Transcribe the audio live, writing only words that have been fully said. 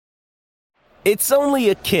It's only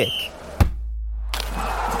a kick,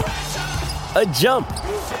 a jump,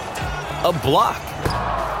 a block.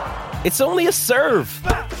 It's only a serve.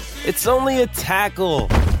 It's only a tackle,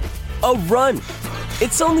 a run.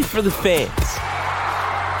 It's only for the fans.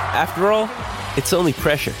 After all, it's only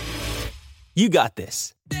pressure. You got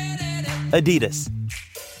this. Adidas.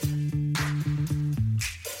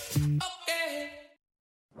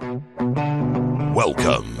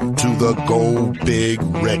 Welcome to the Go Big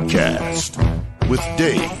Redcast with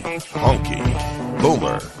Dave, Honky,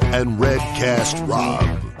 Boomer, and Redcast Rob.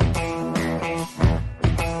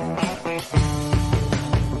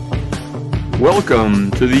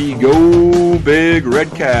 Welcome to the Go Big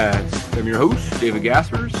Redcast. I'm your host, David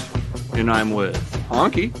Gaspers, and I'm with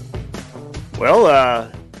Honky.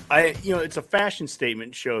 Well, it's a fashion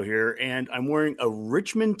statement show here, and I'm wearing a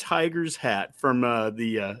Richmond Tigers hat from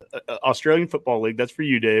the Australian Football League. That's for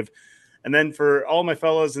you, Dave. And then for all my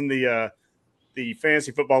fellows in the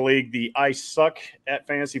Fantasy Football League, the I Suck at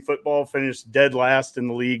Fantasy Football finished dead last in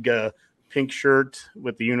the league. Pink shirt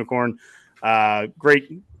with the unicorn.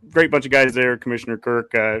 Great bunch of guys there. Commissioner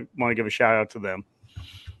Kirk, want to give a shout out to them.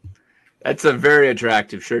 That's a very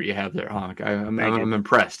attractive shirt you have there, Honk. I'm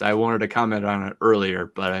impressed. I wanted to comment on it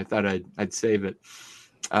earlier, but I thought I'd save it.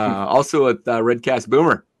 Also at Redcast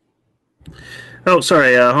Boomer. Oh,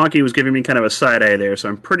 sorry. Honky was giving me kind of a side eye there, so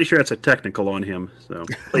I'm pretty sure it's a technical on him. So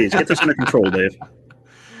please get this under control, Dave.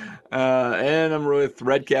 And I'm with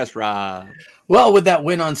Redcast Rob. Well, with that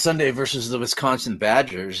win on Sunday versus the Wisconsin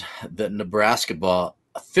Badgers, the Nebraska ball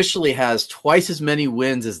officially has twice as many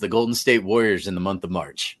wins as the Golden State Warriors in the month of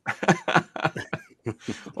March.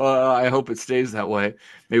 Well, I hope it stays that way.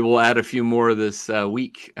 Maybe we'll add a few more this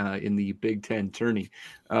week in the Big Ten tourney.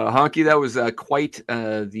 Honky, that was quite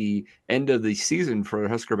the end of the season for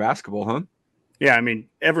Husker basketball, huh? Yeah, I mean,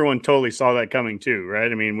 everyone totally saw that coming too,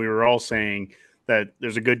 right? I mean, we were all saying that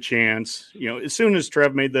there's a good chance, as soon as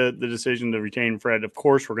Trev made the decision to retain Fred, of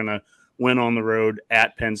course we're going to win on the road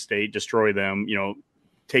at Penn State, destroy them,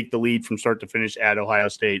 take the lead from start to finish at Ohio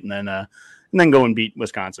State, and then go and beat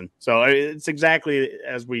Wisconsin. So it's exactly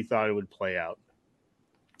as we thought it would play out.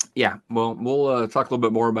 Yeah, well, we'll talk a little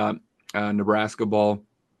bit more about Nebraska ball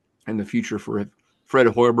and the future for Fred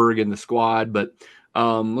Hoiberg and the squad, but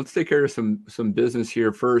let's take care of some business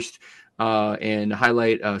here first and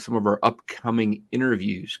highlight some of our upcoming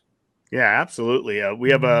interviews. Yeah, absolutely.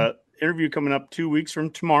 We have a interview coming up 2 weeks from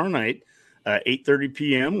tomorrow night, 8:30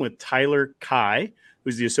 p.m. with Tyler Kai,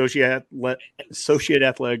 who's the Associate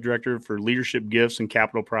Athletic Director for Leadership Gifts and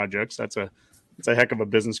Capital Projects. That's a heck of a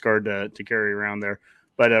business card to carry around there.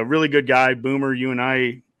 But a really good guy. Boomer, you and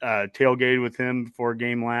I tailgated with him before a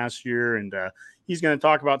game last year, and he's going to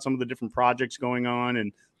talk about some of the different projects going on,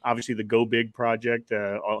 and obviously the Go Big project,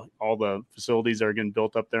 all the facilities are getting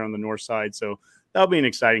built up there on the north side. So that'll be an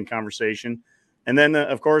exciting conversation. And then,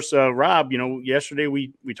 of course, Rob, yesterday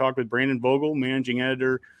we talked with Brandon Vogel, managing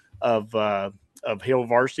editor of Hail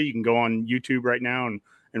Varsity. You can go on YouTube right now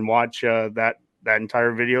and watch that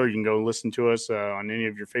entire video. You can go listen to us on any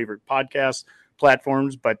of your favorite podcast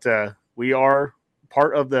platforms. But we are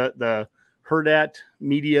part of the Hurrdat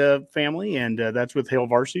Media family, and that's with Hail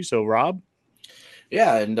Varsity. So, Rob?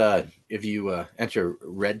 Yeah, and if you enter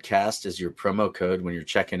Redcast as your promo code when you're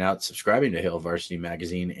checking out, subscribing to Hail Varsity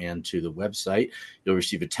Magazine and to the website, you'll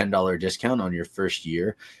receive a $10 discount on your first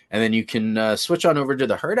year. And then you can switch on over to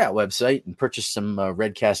the Hurrdat website and purchase some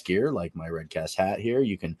Redcast gear, like my Redcast hat here.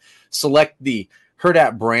 You can select the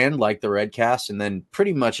Hurrdat brand, like the Redcast, and then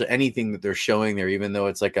pretty much anything that they're showing there, even though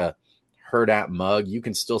it's like a Hurrdat mug, you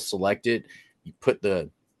can still select it. You put the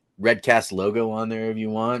Redcast logo on there if you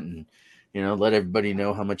want, and let everybody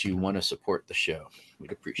know how much you want to support the show.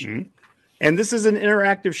 We'd appreciate it. And this is an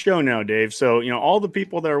interactive show now, Dave. So, all the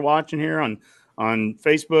people that are watching here on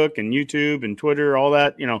Facebook and YouTube and Twitter, all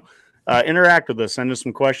that, interact with us. Send us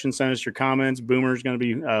some questions. Send us your comments. Boomer's going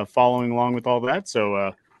to be following along with all that.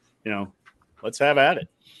 So, let's have at it.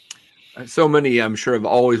 So many, I'm sure, have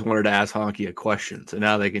always wanted to ask Honky a question. So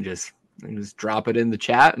now they can just drop it in the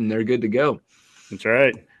chat and they're good to go. That's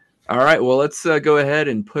right. All right, well, let's go ahead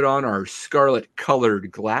and put on our scarlet-colored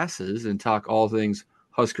glasses and talk all things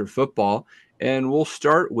Husker football. And we'll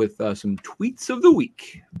start with some tweets of the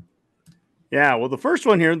week. Yeah, well, the first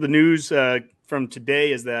one here, the news from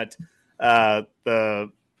today is that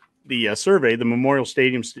the survey, the Memorial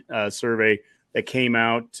Stadium survey that came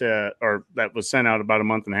out or that was sent out about a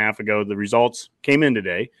month and a half ago, the results came in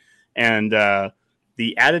today. And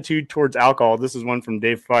the attitude towards alcohol, this is one from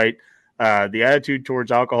Dave Feit, the attitude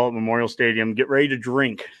towards alcohol at Memorial Stadium, get ready to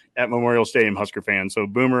drink at Memorial Stadium, Husker fans. So,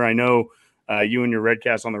 Boomer, I know you and your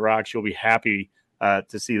Redcast on the Rocks, you'll be happy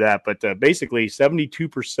to see that. But basically,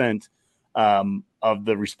 72% of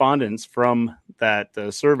the respondents from that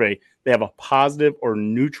survey, they have a positive or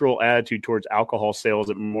neutral attitude towards alcohol sales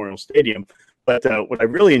at Memorial Stadium. But what I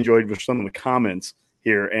really enjoyed was some of the comments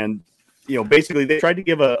here, and basically they tried to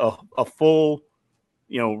give a full,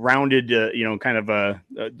 rounded, kind of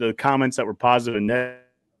the comments that were positive and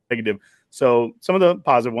negative. So some of the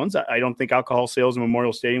positive ones, I don't think alcohol sales in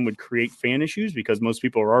Memorial Stadium would create fan issues because most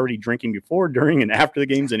people are already drinking before, during, and after the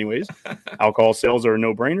games anyways. Alcohol sales are a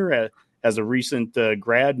no-brainer. As a recent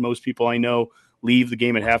grad, most people I know leave the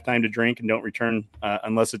game at halftime to drink and don't return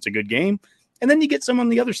unless it's a good game. And then you get some on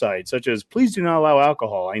the other side, such as, please do not allow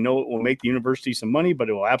alcohol. I know it will make the university some money, but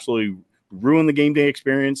it will absolutely ruin the game day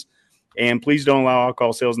experience. And please don't allow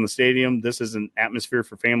alcohol sales in the stadium. This is an atmosphere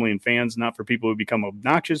for family and fans, not for people who become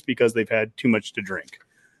obnoxious because they've had too much to drink.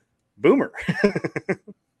 Boomer.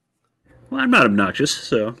 Well, I'm not obnoxious,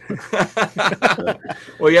 so.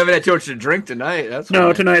 Well, you haven't had too much to drink tonight.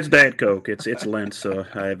 No, tonight's Diet Coke. It's Lent, so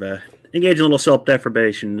I've engaged in a little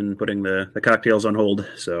self-deprivation and putting the cocktails on hold.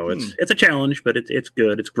 So it's a challenge, but it's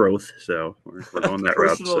good. It's growth. So we're going that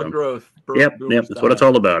route. Personal so. growth. Yep. That's what it's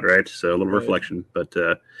all about, right? So a little reflection. But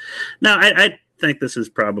no, I think this is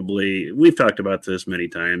probably, we've talked about this many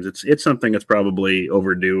times. It's something that's probably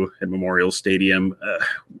overdue at Memorial Stadium.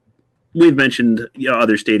 We've mentioned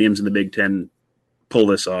other stadiums in the Big Ten pull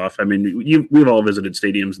this off. I mean, we've all visited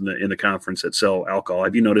stadiums in the conference that sell alcohol.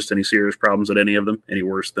 Have you noticed any serious problems at any of them? Any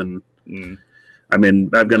worse than? I mean,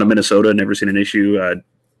 I've gone to Minnesota, never seen an issue.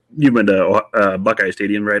 You've been to Buckeye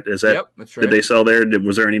Stadium, right? Is that? Yep, that's right. Did they sell there?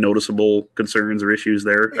 Was there any noticeable concerns or issues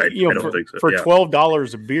there? I don't think so. For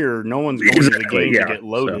 $12 a beer, no one's going to the game to get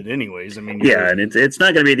loaded, anyways. I mean, and it's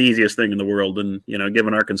not going to be the easiest thing in the world. And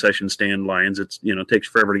given our concession stand lines, it's takes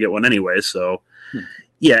forever to get one anyway. So,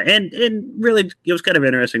 yeah, and really, it was kind of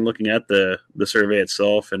interesting looking at the survey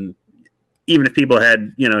itself, and even if people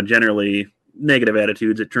had generally negative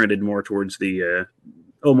attitudes, it trended more towards the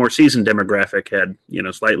more seasoned demographic had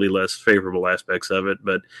slightly less favorable aspects of it,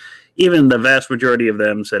 but even the vast majority of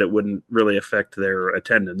them said it wouldn't really affect their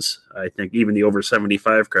attendance. I think even the over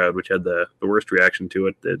 75 crowd, which had the worst reaction to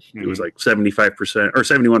it, that it was like 75% or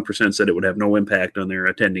 71% said it would have no impact on their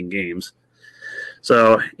attending games.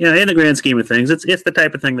 So, in the grand scheme of things, it's the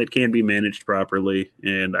type of thing that can be managed properly,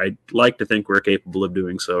 and I'd like to think we're capable of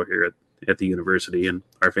doing so here at the university, and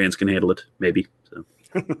our fans can handle it, maybe. So.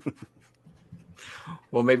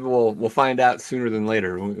 Well, maybe we'll find out sooner than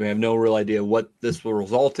later. We have no real idea what this will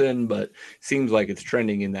result in, but seems like it's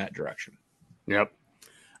trending in that direction. Yep.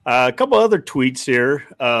 A couple other tweets here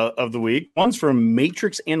of the week. One's from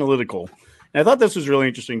Matrix Analytical. And I thought this was really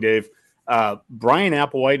interesting, Dave. Brian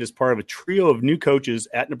Applewhite is part of a trio of new coaches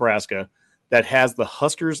at Nebraska that has the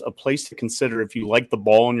Huskers a place to consider if you like the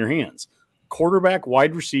ball in your hands. Quarterback,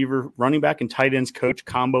 wide receiver, running back, and tight ends coach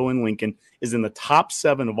combo in Lincoln is in the top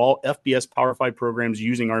 7 of all FBS Power 5 programs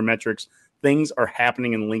using our metrics. Things are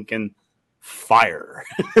happening in Lincoln. Fire.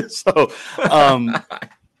 So,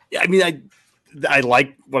 I mean, I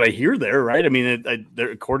like what I hear there, right? I mean,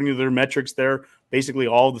 according to their metrics there, basically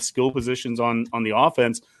all the skill positions on the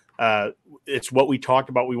offense, it's what we talked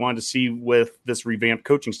about we wanted to see with this revamped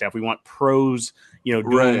coaching staff. We want pros,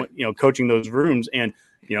 doing, coaching those rooms. And,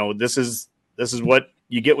 this is what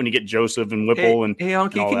you get when you get Joseph and Whipple and Honky, and all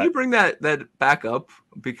can that. you bring that back up?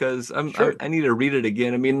 Because I need to read it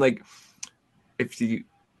again. I mean, like,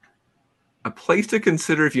 a place to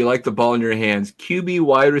consider if you like the ball in your hands, QB,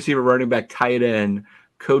 wide receiver, running back, tight end,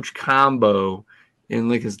 coach combo in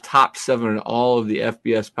like his top 7 in all of the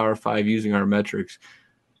FBS Power 5 using our metrics.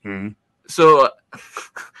 Mm-hmm. So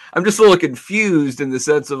I'm just a little confused in the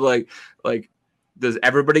sense of like, does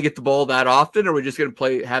everybody get the ball that often? Or are we just going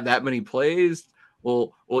to have that many plays?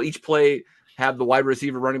 Will each play have the wide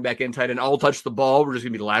receiver, running back, and tight end all touch the ball? We're just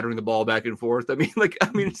going to be laddering the ball back and forth. I mean,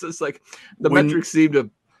 it's just like the metrics seem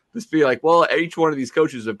to just be like, well, each one of these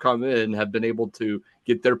coaches have come in, have been able to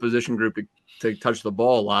get their position group to touch the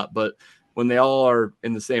ball a lot. But when they all are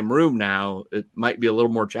in the same room now, it might be a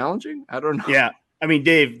little more challenging. I don't know. Yeah. I mean,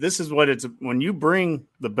 Dave, this is what it's when you bring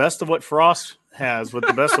the best of what Frost has with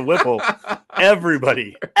the best of Whipple,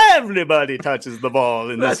 everybody touches the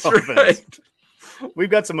ball in this offense. Right.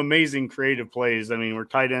 We've got some amazing creative plays. I mean, where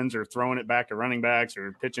tight ends are throwing it back to running backs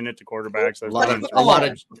or pitching it to quarterbacks.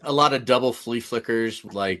 A lot of double flea flickers,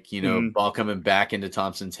 like ball coming back into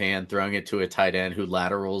Thompson's hand, throwing it to a tight end who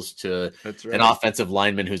laterals to an offensive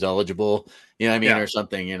lineman who's eligible. Or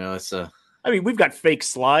something. It's a. I mean, we've got fake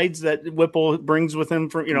slides that Whipple brings with him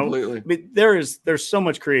for, Completely. I mean, there's so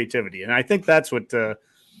much creativity. And I think that's what the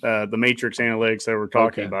Matrix Analytics that we're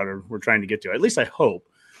talking about or we're trying to get to. At least I hope.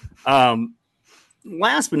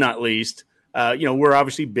 last but not least, we're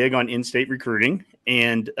obviously big on in-state recruiting,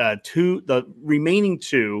 and the remaining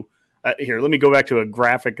two. Here, let me go back to a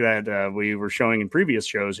graphic that we were showing in previous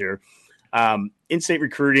shows here. In-state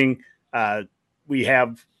recruiting, we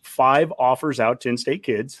have 5 offers out to in-state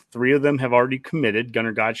kids. 3 of them have already committed,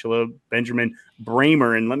 Gunnar Gotchula, Benjamin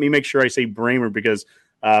Bramer. And let me make sure I say Bramer because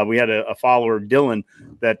we had a follower, Dylan,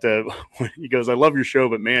 that he goes, I love your show,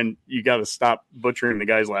 but man, you got to stop butchering the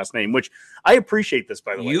guy's last name, which I appreciate this,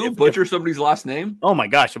 by the way. You butcher somebody's last name? Oh my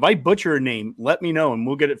gosh. If I butcher a name, let me know and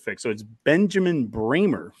we'll get it fixed. So it's Benjamin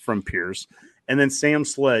Bramer from Pierce and then Sam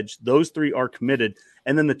Sledge. Those 3 are committed.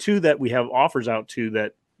 And then the 2 that we have offers out to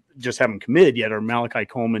that just haven't committed yet are Malachi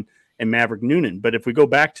Coleman and Maverick Noonan. But if we go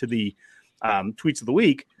back to the tweets of the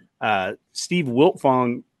week, Steve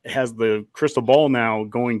Wiltfong has the crystal ball now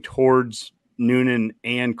going towards Noonan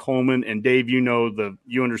and Coleman. And Dave, you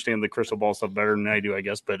understand the crystal ball stuff better than I do, I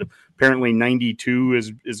guess. But apparently 92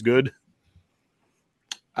 is good.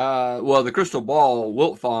 Well, the crystal ball,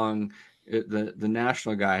 Wiltfong, the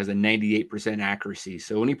national guy, has a 98% accuracy.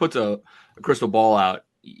 So when he puts a crystal ball out,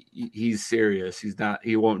 he's serious.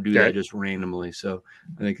 He won't do that just randomly. So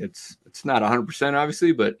I think it's not 100%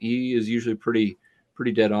 obviously, but he is usually pretty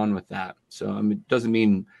dead on with that. So I mean, it doesn't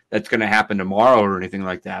mean that's going to happen tomorrow or anything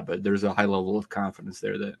like that, but there's a high level of confidence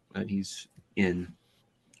there that he's in.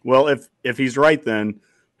 Well, if he's right, then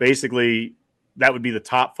basically that would be the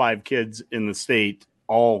top 5 kids in the state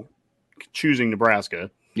all choosing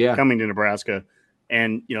Nebraska, coming to Nebraska.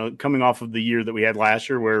 And, coming off of the year that we had last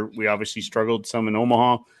year where we obviously struggled some in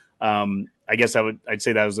Omaha, I guess I'd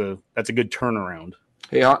say that's a good turnaround.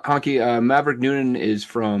 Hey, Honky, Maverick Noonan is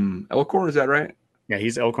from Elkhorn, is that right? Yeah,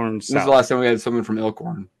 he's Elkhorn. When's the last time we had someone from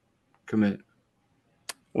Elkhorn commit?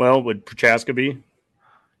 Well, would Prochaska be?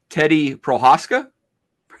 Teddy Prohaska?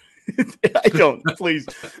 I don't.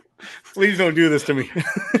 Please don't do this to me.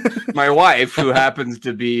 My wife, who happens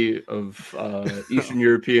to be of Eastern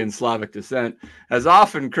European Slavic descent, has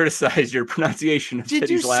often criticized your pronunciation of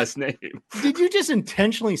Teddy's last name. Did you just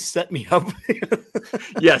intentionally set me up?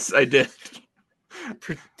 Yes, I did.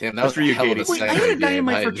 Damn, that was for you, Katie. Wait, I had a guy in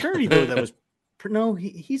my fraternity though that was. No,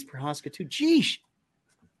 he's Prohaska too. Jeez.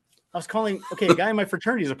 I was calling. Okay, a guy in my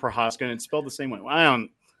fraternity is a Prohaska, and it's spelled the same way.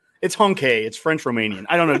 It's Honke. It's French Romanian.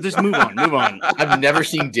 I don't know. Just move on. I've never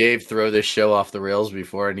seen Dave throw this show off the rails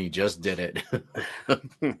before, and he just did it.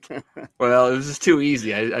 Well, it was just too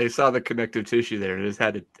easy. I saw the connective tissue there, and just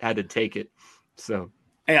had to take it. So,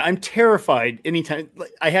 hey, I'm terrified. Anytime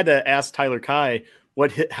I had to ask Tyler Kai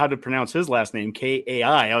how to pronounce his last name, Kai.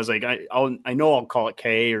 I was like, I know I'll call it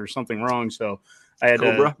K or something wrong, so I had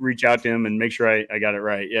to reach out to him and make sure I got it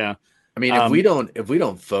right. Yeah. I mean, if we don't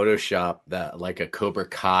Photoshop that like a Cobra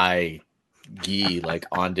Kai gi like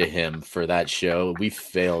onto him for that show, we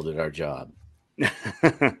failed at our job. Leave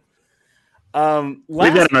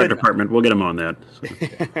that in our department. We'll get him on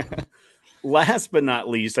that. Last but not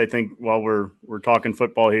least, I think while we're talking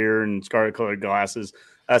football here and scarlet colored glasses,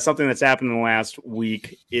 something that's happened in the last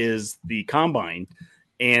week is the combine.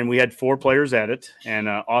 And we had 4 players at it. And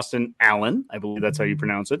Austin Allen, I believe that's how you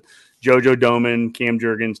pronounce it, JoJo Doman, Cam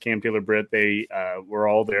Jurgens, Cam Taylor-Britt, they were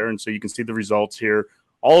all there. And so you can see the results here.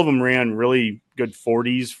 All of them ran really good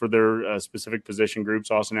 40s for their specific position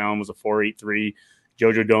groups. Austin Allen was a 4.83,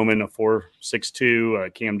 JoJo Doman a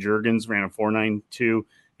 4.62, Cam Jurgens ran a 4.92,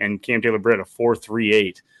 and Cam Taylor-Britt a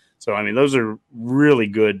 4.38. So, I mean, those are really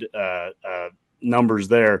good numbers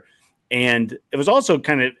there. And it was also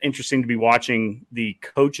kind of interesting to be watching the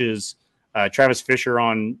coaches. Travis Fisher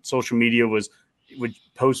on social media would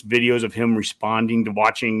post videos of him responding to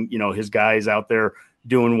watching, his guys out there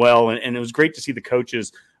doing well. And it was great to see the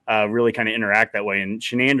coaches really kind of interact that way. And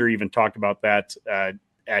Shenander even talked about that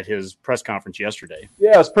at his press conference yesterday.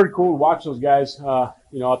 Yeah, it was pretty cool to watch those guys. I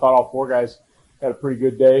thought all 4 guys had a pretty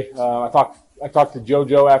good day. I talked to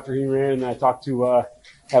JoJo after he ran, and I talked to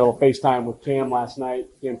had a little FaceTime with Cam last night,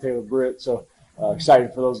 Cam Taylor-Britt. So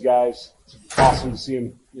excited for those guys. It's awesome to see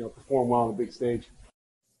them, perform well on the big stage.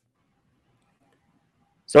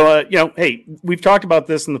 So, hey, we've talked about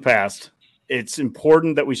this in the past. It's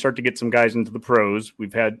important that we start to get some guys into the pros.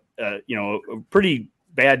 We've had, a pretty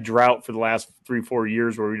bad drought for the last 3-4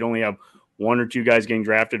 years where we'd only have 1 or 2 guys getting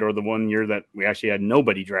drafted, or the one year that we actually had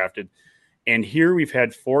nobody drafted. And here we've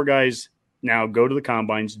had 4 guys now go to the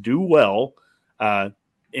combines, do well.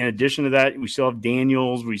 In addition to that, we still have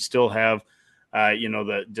Daniels. We still have,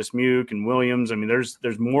 the Dismuke and Williams. I mean, there's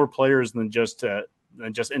more players than just and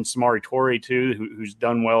Samari Torre too, who's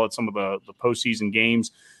done well at some of the postseason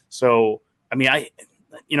games. So, I mean,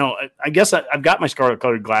 I guess I've got my scarlet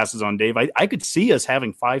colored glasses on, Dave. I could see us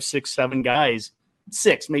having 5, 6, 7 guys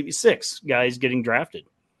maybe six guys getting drafted.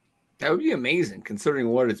 That would be amazing considering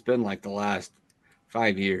what it's been like the last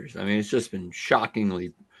 5 years. I mean, it's just been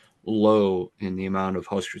shockingly low in the amount of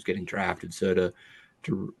Huskers getting drafted. So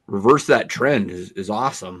to reverse that trend is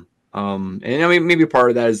awesome. And I mean, maybe part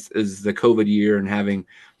of that is the COVID year and having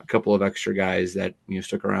a couple of extra guys that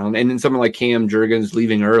stuck around, and then someone like Cam Jurgens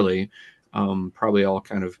leaving early, probably all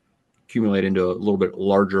kind of accumulate into a little bit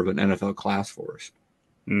larger of an NFL class for us.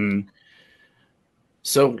 Mm.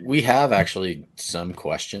 So we have actually some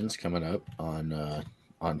questions coming up on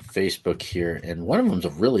Facebook here, and one of them's a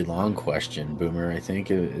really long question, Boomer. I think,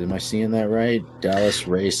 am I seeing that right? Dallas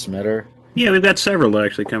Ray Smetter. Yeah, we've got several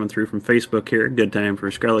actually coming through from Facebook here. Good time for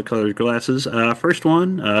scarlet colored glasses. First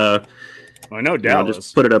one. I know Dallas.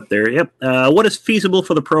 Just put it up there. Yep. What is feasible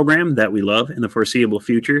for the program that we love in the foreseeable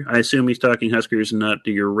future? I assume he's talking Huskers and not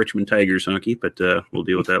to your Richmond Tigers, Honky, but we'll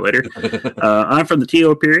deal with that later. I'm from the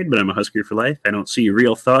TO period, but I'm a Husker for life. I don't see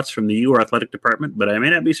real thoughts from the U or athletic department, but I may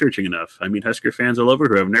not be searching enough. I meet Husker fans all over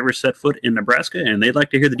who have never set foot in Nebraska, and they'd like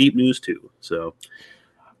to hear the deep news too. So,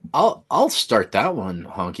 I'll start that one,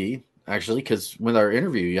 Honky. Actually, because with our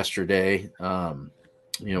interview yesterday,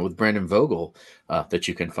 with Brandon Vogel, that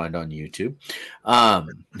you can find on YouTube,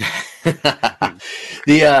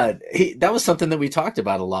 that was something that we talked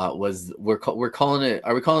about a lot. Was we're calling it?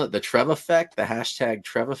 Are we calling it the Trev effect? The hashtag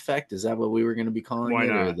Trev effect? Is that what we were going to be calling Why it,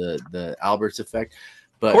 not? or the Alberts effect?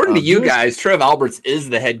 But according to you guys, Trev Alberts is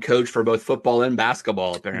the head coach for both football and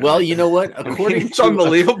basketball. Apparently, well, you know what? It's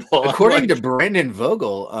unbelievable. According to Brandon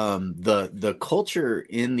Vogel, the culture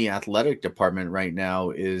in the athletic department right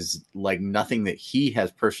now is like nothing that he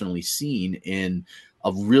has personally seen in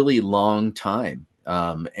a really long time.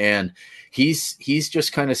 And he's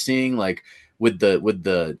just kind of seeing, like, with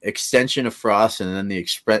the extension of Frost and then the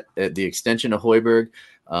extension of Hoiberg,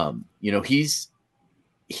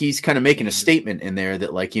 he's kind of making a statement in there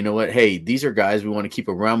that, like, you know what, hey, these are guys we want to keep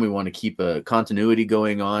around. We want to keep a continuity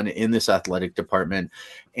going on in this athletic department.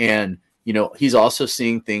 And, he's also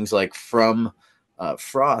seeing things like from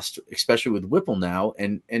Frost, especially with Whipple now.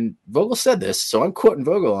 And Vogel said this, so I'm quoting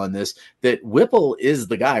Vogel on this, that Whipple is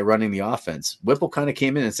the guy running the offense. Whipple kind of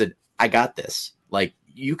came in and said, I got this. Like,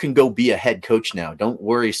 you can go be a head coach now. Don't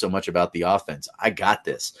worry so much about the offense. I got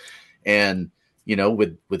this. And,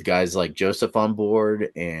 with guys like Joseph on board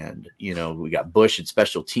and, we got Bush at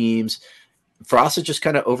special teams, Frost is just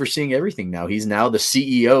kind of overseeing everything now. He's now the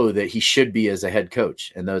CEO that he should be as a head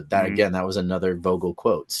coach. And again, that was another Vogel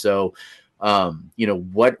quote. So,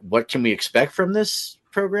 what can we expect from this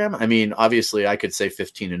program? I mean, obviously I could say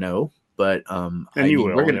 15-0, but I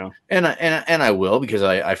will, because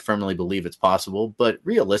I firmly believe it's possible, but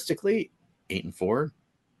realistically 8-4,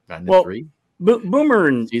 9-3. Boomer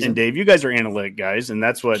and Dave, you guys are analytic guys, and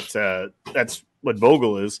that's what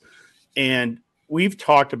Vogel is. And we've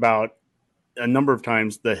talked about a number of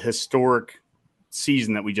times the historic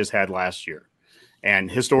season that we just had last year,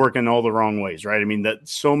 and historic in all the wrong ways, right? I mean, that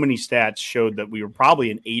so many stats showed that we were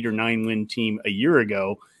probably an 8 or 9 win team a year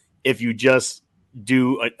ago if you just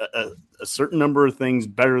do a certain number of things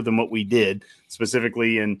better than what we did,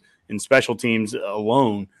 specifically in special teams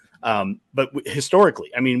alone. But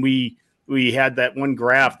historically, I mean, we had that one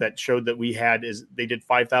graph that showed that they did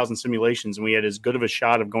 5,000 simulations, and we had as good of a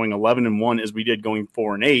shot of going 11-1 as we did going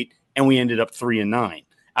 4-8, and we ended up 3-9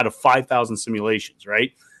 out of 5,000 simulations,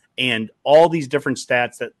 right? And all these different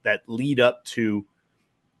stats that lead up to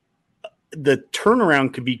the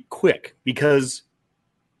turnaround could be quick, because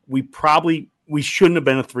we shouldn't have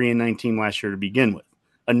been a 3-9 team last year to begin with.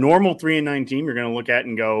 A normal 3-9 team, you're going to look at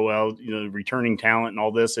and go, well, returning talent and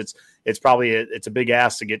all this, it's probably it's a big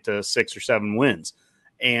ask to get to 6 or 7 wins.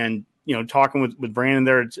 And, talking with Brandon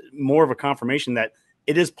there, it's more of a confirmation that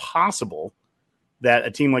it is possible that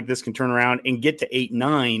a team like this can turn around and get to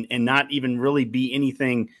 8-9 and not even really be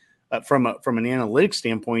anything from an analytics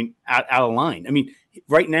standpoint out of line. I mean,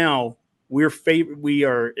 right now we are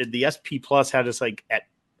the SP Plus had us like at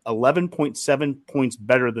 11.7 points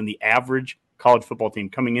better than the average college football team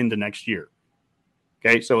coming into next year.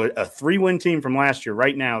 Okay, so a 3-win team from last year,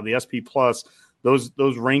 right now, the SP Plus, those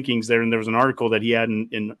rankings there, and there was an article that he had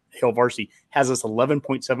in Hail Varsity, has us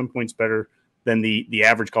 11.7 points better than the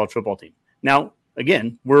average college football team. Now,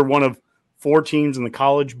 again, we're one of 4 teams in the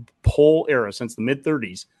college poll era since the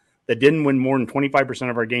mid-30s that didn't win more than 25%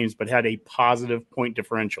 of our games, but had a positive point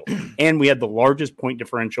differential. And we had the largest point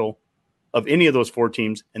differential of any of those 4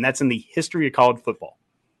 teams, and that's in the history of college football.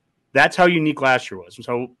 That's how unique last year was.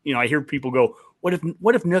 So, I hear people go, what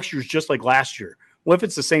if next year's just like last year? What if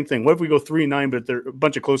it's the same thing? What if we go 3-9, but there are a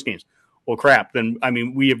bunch of close games? Well, crap. Then, I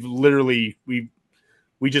mean, we have literally, we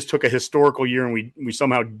just took a historical year and we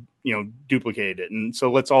somehow duplicate it. And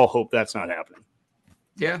so let's all hope that's not happening.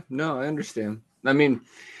 Yeah, no, I understand. I mean,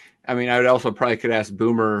 I would also probably could ask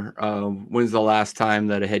Boomer, when's the last time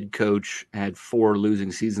that a head coach had 4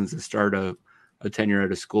 losing seasons to start a tenure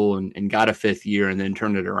at a school and got a 5th year and then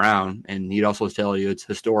turned it around? And he'd also tell you it's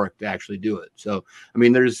historic to actually do it. So, I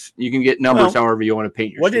mean, you can get numbers however you want to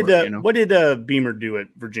paint your story. What did Beamer do at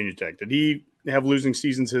Virginia Tech? Did he have losing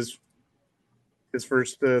seasons his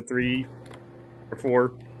first 3 or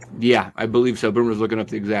 4? Yeah, I believe so. Boomer's looking up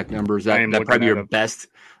the exact numbers. That probably your best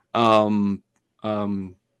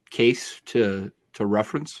case to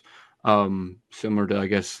reference. Similar to, I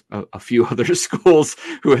guess, a few other schools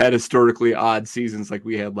who had historically odd seasons like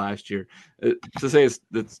we had last year. To say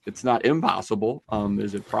it's not impossible.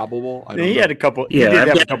 Is it probable? I don't know. Had a couple. He did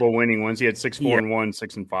have a couple of winning ones. He had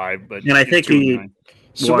 6-4-1, 6-5. But I think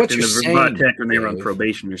he walked into Vermont Tech when they were on Dave,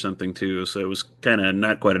 probation or something too. So it was kind of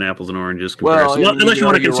not quite an apples and oranges comparison. Well, unless you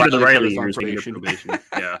want to consider the Riley Riley Fellows on years being a probation. probation.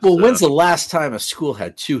 Yeah. Well, when's the last time a school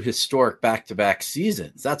had 2 historic back-to-back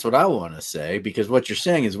seasons? That's what I want to say, because what you're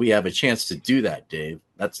saying is we have a chance to do that, Dave.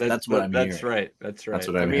 That's what I'm hearing. That's right. That's right. That's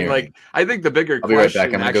what I'm I mean, hearing. like, I think the bigger I'll be right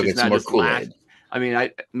question back. I'm gonna go actually get is some not more just Kool-Aid. I mean,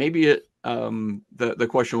 the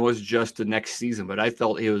question was just the next season, but I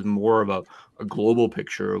felt it was more of a global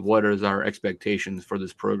picture of what is our expectations for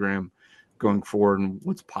this program going forward and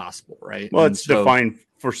what's possible, right? Well, and it's defined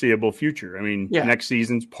foreseeable future. I mean, next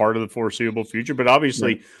season's part of the foreseeable future, but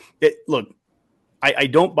obviously, I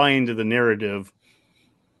don't buy into the narrative.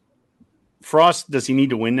 Frost, does he need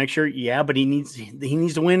to win next year? Yeah, but he needs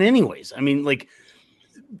to win anyways. I mean, like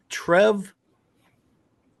Trev,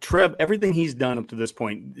 everything he's done up to this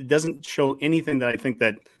point, it doesn't show anything that I think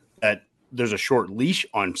that there's a short leash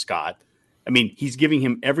on Scott. I mean, he's giving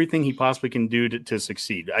him everything he possibly can do to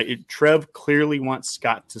succeed. Trev clearly wants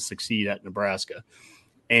Scott to succeed at Nebraska.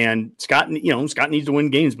 And Scott needs to win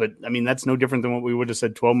games, but I mean, that's no different than what we would have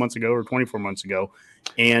said 12 months ago or 24 months ago.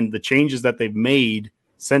 And the changes that they've made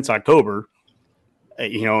since October,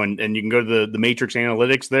 and you can go to the Matrix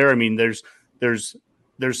analytics there. I mean, there's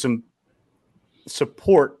some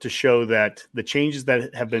support to show that the changes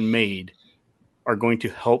that have been made are going to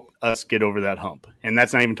help us get over that hump. And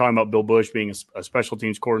that's not even talking about Bill Bush being a special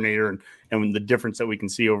teams coordinator and the difference that we can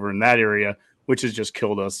see over in that area, which has just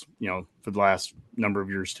killed us, for the last number of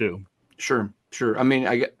years too. Sure. I mean,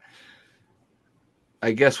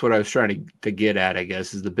 I guess what I was trying to get at, I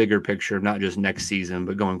guess, is the bigger picture of not just next season,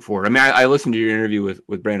 but going forward. I mean, I listened to your interview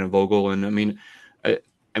with Brandon Vogel, and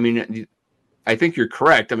I think you're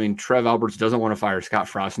correct. I mean, Trev Alberts doesn't want to fire Scott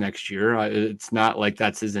Frost next year. It's not like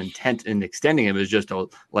that's his intent in extending him. It's just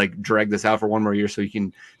to drag this out for one more year so he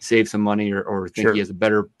can save some money or think he has a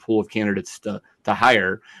better pool of candidates to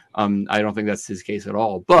hire. I don't think that's his case at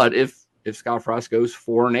all. But if Scott Frost goes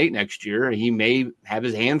 4-8 next year, he may have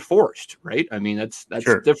his hand forced, right? I mean, that's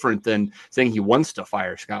different than saying he wants to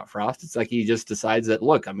fire Scott Frost. It's like he just decides that,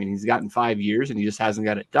 look, I mean, he's gotten 5 years and he just hasn't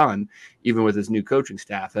got it done, even with his new coaching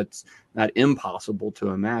staff. That's not impossible to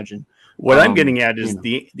imagine. What I'm getting at is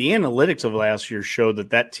the analytics of last year showed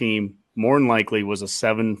that team more than likely was a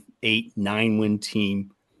 7, 8, 9 win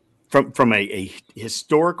team from a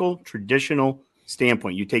historical, traditional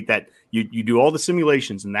standpoint. You take that, you do all the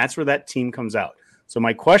simulations, and that's where that team comes out. So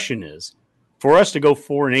my question is, for us to go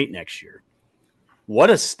 4-8 next year, what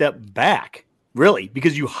a step back, really,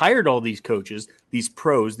 because you hired all these coaches, these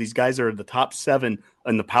pros, these guys are the top 7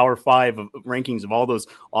 in the Power 5 of rankings of all those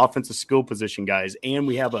offensive skill position guys, and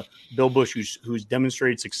we have a Bill Bush who's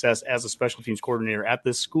demonstrated success as a special teams coordinator at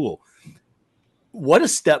this school. What a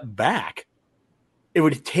step back it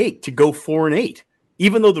would take to go 4-8.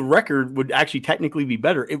 Even though the record would actually technically be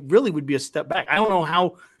better, it really would be a step back. I don't know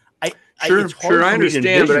how. Sure, I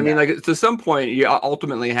understand, but I mean, to some point, you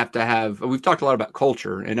ultimately have to have. We've talked a lot about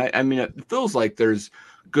culture, and I mean, it feels like there's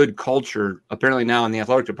good culture apparently now in the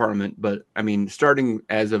athletic department. But I mean, starting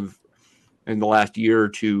as of in the last year or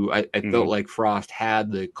two, I felt like Frost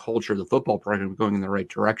had the culture of the football program going in the right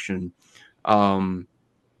direction.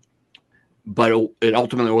 But it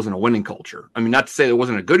ultimately wasn't a winning culture. I mean, not to say it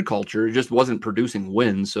wasn't a good culture, it just wasn't producing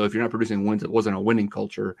wins. So if you're not producing wins, it wasn't a winning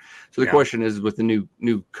culture. So the question is, with the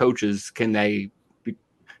new coaches, can they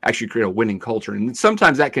actually create a winning culture? And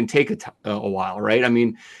sometimes that can take a while, right? I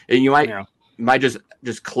mean, and you might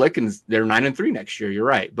just click and they're 9-3 next year. You're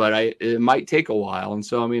right, but it might take a while. And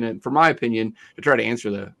so, I mean, for my opinion, to try to answer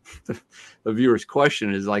the viewer's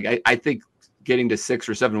question is I think getting to 6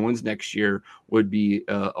 or 7 wins next year would be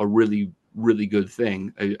a really good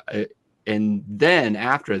thing. And then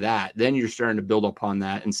after that, then you're starting to build upon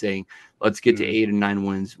that and saying, let's get to 8 and 9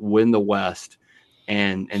 wins, win the West,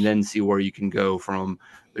 and then see where you can go from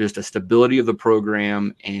just a stability of the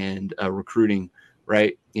program and recruiting,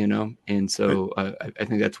 right? And so I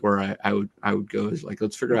think that's where I would go, is like,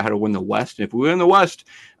 let's figure out how to win the West. And if we win the West,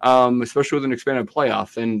 especially with an expanded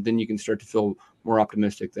playoff, then you can start to feel more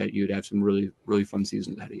optimistic that you'd have some really, really fun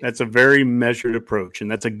seasons ahead of you. That's a very measured approach, and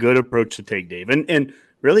that's a good approach to take, Dave. And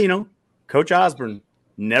really, Coach Osborne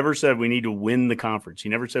never said we need to win the conference. He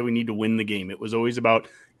never said we need to win the game. It was always about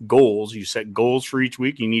goals. You set goals for each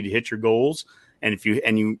week. You need to hit your goals. And if you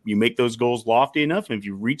make those goals lofty enough, and if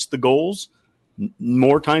you reach the goals,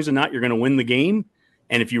 more times than not, you're going to win the game.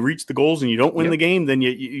 And if you reach the goals and you don't win the game, then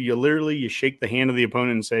you literally shake the hand of the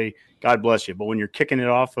opponent and say, God bless you. But when you're kicking it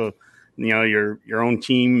off of your own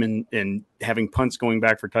team and having punts going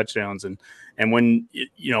back for touchdowns, and when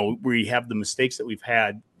we have the mistakes that we've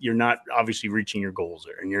had, you're not obviously reaching your goals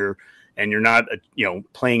there, and you're not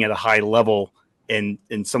playing at a high level in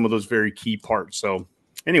some of those very key parts. So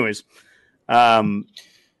anyways,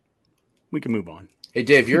 we can move on. Hey,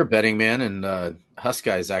 Dave, you're a betting man, and Husk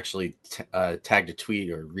Guys actually tagged a tweet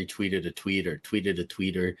or retweeted a tweet or tweeted a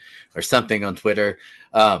tweet or something on Twitter.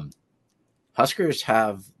 Huskers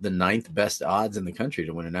have the 9th best odds in the country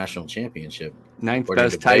to win a national championship. 9th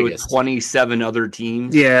best, tied with 27 other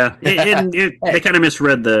teams. Yeah, and they kind of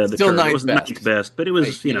misread the Still curve. 9th It was best. 9th best, but it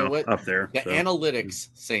was, up there. The analytics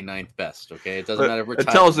say 9th best, okay? It doesn't matter if we're It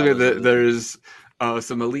tied tells with me others. that there's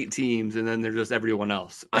some elite teams, and then there's just everyone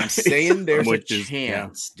else. I'm saying there's a Which is,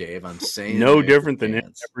 chance, Dave. I'm saying No there's different a than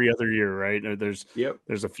chance. every other year, right? There's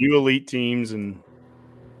a few elite teams, and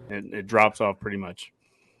it drops off pretty much.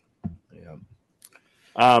 Yeah.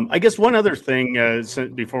 I guess one other thing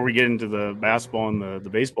before we get into the basketball and the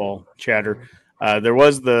baseball chatter, there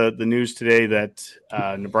was the news today that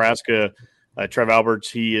Nebraska, Trev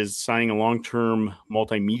Alberts, he is signing a long-term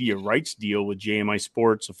multimedia rights deal with JMI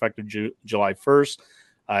Sports effective July 1st.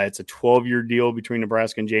 It's a 12-year deal between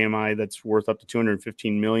Nebraska and JMI that's worth up to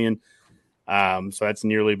 $215 million. So that's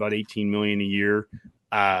nearly about $18 million a year.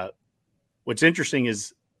 What's interesting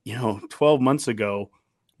is, 12 months ago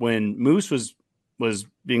when Moose was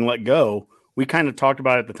being let go, we kind of talked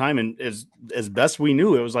about it at the time, and as best we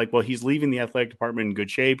knew, it was like, well, he's leaving the athletic department in good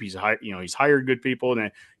shape. He's hired good people,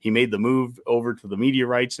 and he made the move over to the media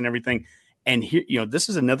rights and everything. And here, this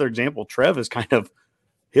is another example. Trev is kind of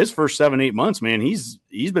his first 7-8 months, man. He's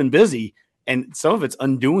been busy, and some of it's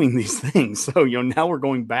undoing these things. So now we're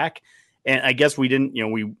going back, and I guess we didn't.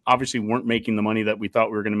 We obviously weren't making the money that we thought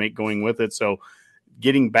we were going to make going with it. So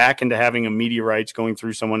getting back into having a media rights going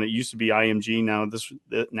through someone that used to be IMG. Now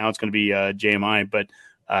it's going to be JMI,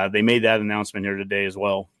 but they made that announcement here today as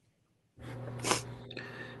well.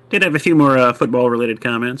 Did have a few more football-related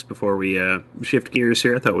comments before we shift gears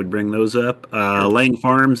here. I thought we'd bring those up. Lang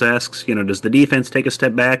Farms asks, does the defense take a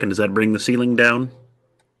step back, and does that bring the ceiling down?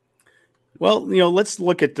 Well, let's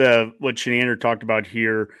look at what Shenander talked about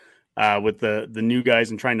here with the new guys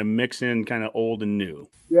and trying to mix in kind of old and new.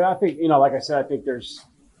 Yeah, I think, like I said, I think there's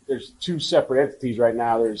two separate entities right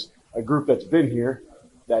now. There's a group that's been here,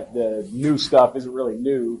 that the new stuff isn't really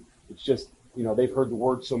new. It's just, they've heard the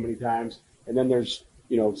word so many times. And then there's,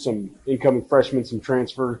 some incoming freshmen, some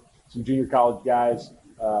transfer, some junior college guys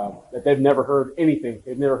that they've never heard anything.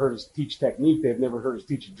 They've never heard us teach technique. They've never heard us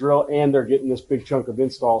teach a drill, and they're getting this big chunk of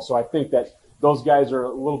install. So I think that those guys are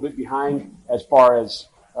a little bit behind as far as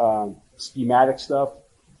schematic stuff.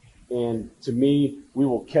 And to me, we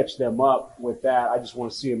will catch them up with that. I just want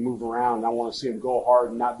to see them move around. I want to see them go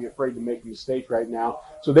hard and not be afraid to make a mistake right now.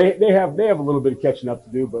 So they have a little bit of catching up to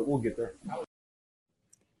do, but we'll get there.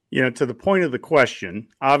 To the point of the question,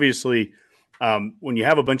 obviously, when you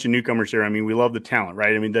have a bunch of newcomers here, we love the talent,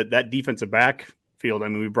 right? That defensive backfield,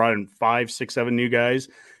 we brought in 5, 6, 7 new guys,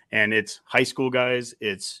 and it's high school guys.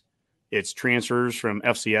 It's transfers from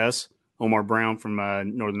FCS. Omar Brown from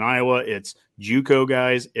Northern Iowa. It's JUCO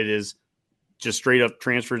guys. It is just straight up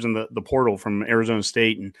transfers in the portal from Arizona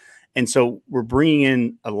State. And so we're bringing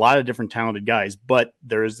in a lot of different talented guys, but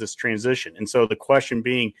there is this transition. And so the question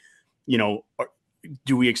being,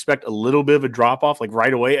 do we expect a little bit of a drop off like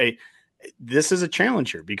right away? This is a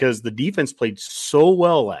challenge here because the defense played so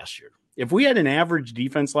well last year. If we had an average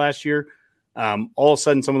defense last year, all of a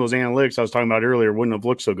sudden some of those analytics I was talking about earlier wouldn't have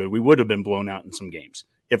looked so good. We would have been blown out in some games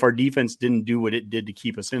if our defense didn't do what it did to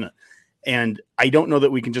keep us in it. And I don't know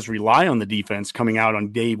that we can just rely on the defense coming out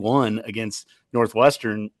on day one against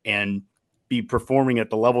Northwestern and be performing at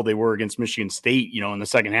the level they were against Michigan State, in the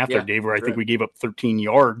second half there, Dave, where I think we gave up 13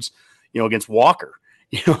 yards, against Walker.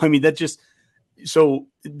 So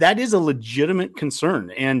that is a legitimate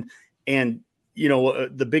concern. And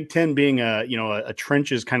the Big Ten being a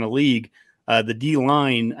trenches kind of league, the D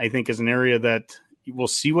line, I think, is an area that we'll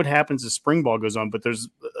see what happens as spring ball goes on, but there's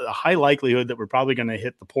a high likelihood that we're probably going to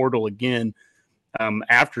hit the portal again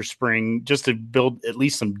after spring, just to build at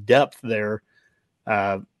least some depth there,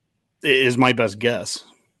 is my best guess.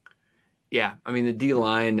 Yeah, I mean, the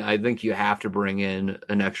D-line, I think you have to bring in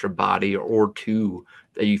an extra body or two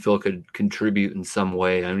that you feel could contribute in some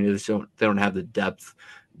way. I mean, they don't have the depth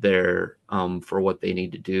there for what they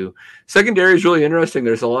need to do. Secondary is really interesting.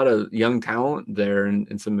 There's a lot of young talent there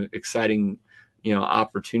and some exciting,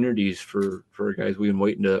 opportunities for guys we've been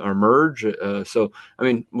waiting to emerge. So, I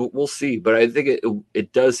mean, we'll see. But I think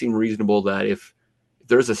it does seem reasonable that if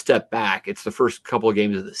there's a step back, it's the first couple of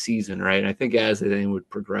games of the season, right? And I think as they would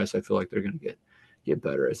progress, I feel like they're going to get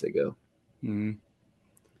better as they go. Mm-hmm.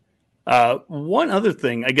 One other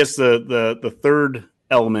thing, I guess the third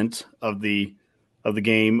element of the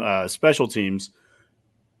game, special teams.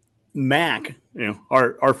 Mac,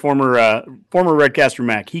 our former Redcaster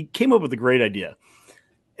Mac, he came up with a great idea,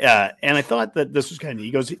 and I thought that this was kind of.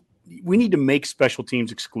 He goes, we need to make special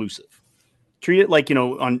teams exclusive. Treat it like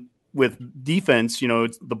with defense,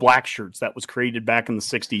 it's the black shirts that was created back in the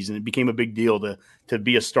 60s, and it became a big deal to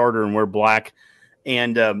be a starter and wear black.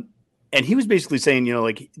 And he was basically saying,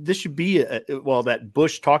 this should be that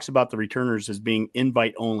Bush talks about the returners as being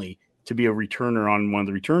invite only to be a returner on one of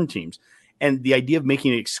the return teams. And the idea of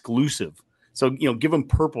making it exclusive. So, give them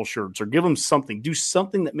purple shirts or give them something, do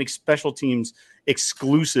something that makes special teams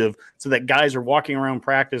exclusive so that guys are walking around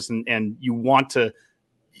practice and you want to,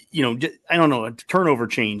 I don't know, a turnover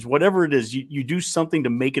change, whatever it is, you do something to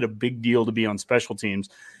make it a big deal to be on special teams.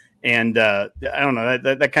 And I don't know,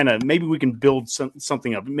 that kind of, maybe we can build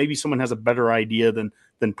something up. Maybe someone has a better idea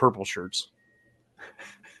than purple shirts.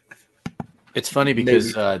 It's funny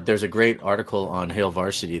because there's a great article on Hail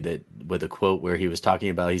Varsity with a quote where he was talking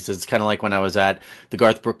about, he says, it's kind of like when I was at the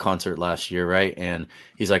Garth Brooks concert last year, right? And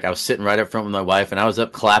he's like, I was sitting right up front with my wife and I was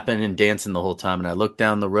up clapping and dancing the whole time. And I looked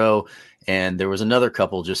down the row and there was another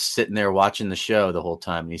couple just sitting there watching the show the whole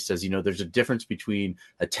time. And he says, there's a difference between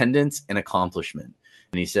attendance and accomplishment.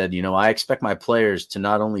 And he said, I expect my players to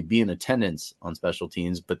not only be in attendance on special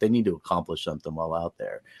teams, but they need to accomplish something while out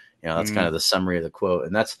there. That's kind of the summary of the quote.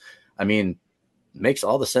 And that's, makes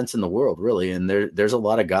all the sense in the world, really. And there's a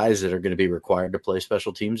lot of guys that are going to be required to play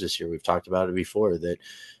special teams this year. We've talked about it before that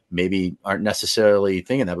maybe aren't necessarily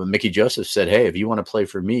thinking that. But Mickey Joseph said, hey, if you want to play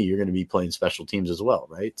for me, you're going to be playing special teams as well,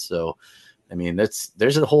 right? So,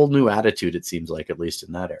 there's a whole new attitude, it seems like, at least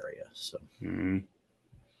in that area. So,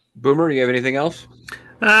 Boomer, you have anything else?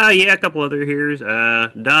 Yeah, a couple other here.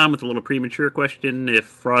 Dom with a little premature question. If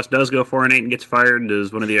Frost does go 4-8 and gets fired,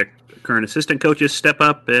 does one of the current assistant coaches step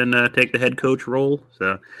up and take the head coach role?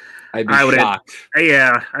 So I'd be shocked.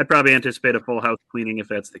 I'd probably anticipate a full house cleaning if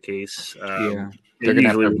that's the case. They're going to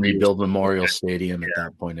have to rebuild Memorial Stadium at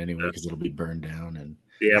that point anyway because it'll be burned down. And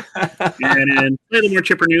yep. And a little more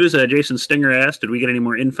chipper news. Jason Stinger asked, did we get any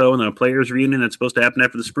more info on the players reunion that's supposed to happen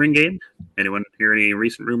after the spring game? Anyone hear any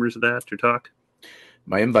recent rumors of that or talk?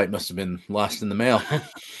 My invite must have been lost in the mail.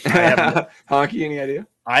 Honky, any idea?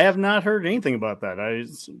 I have not heard anything about that.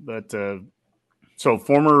 So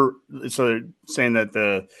they're saying that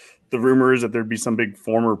the rumor is that there'd be some big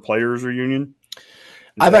former players reunion.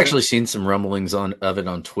 I've actually seen some rumblings of it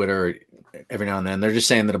on Twitter every now and then. They're just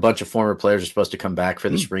saying that a bunch of former players are supposed to come back for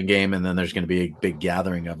the spring game, and then there's going to be a big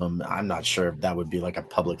gathering of them. I'm not sure if that would be like a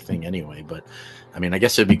public thing anyway, but I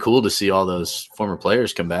guess it'd be cool to see all those former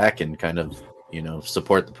players come back and kind of,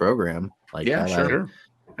 support the program. Like, yeah, sure.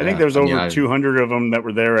 I think there's over 200 of them that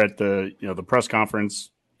were there at the, the press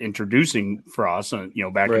conference introducing Frost,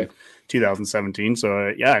 back in 2017.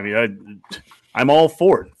 So I'm all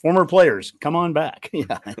for it. Former players, come on back.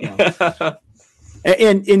 Yeah.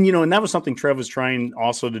 And that was something Trev was trying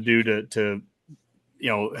also to do to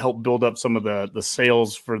help build up some of the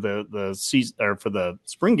sales for the season or for the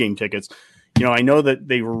spring game tickets. I know that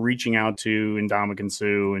they were reaching out to Ndamukong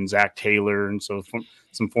Suh and Zach Taylor, and so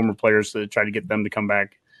some former players to try to get them to come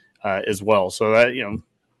back as well. So that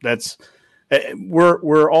that's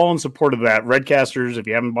we're all in support of that. Redcasters, if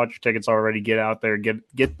you haven't bought your tickets already, get out there, get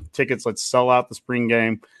tickets. Let's sell out the spring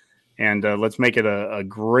game, and let's make it a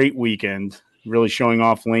great weekend. Really showing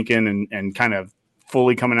off Lincoln and kind of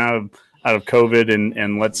fully coming out of COVID,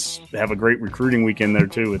 and let's have a great recruiting weekend there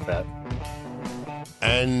too with that.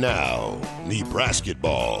 And now, Nebraska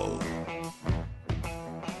ball.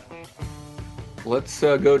 Let's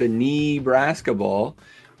go to Nebraska ball.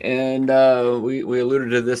 And we alluded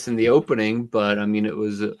to this in the opening, but it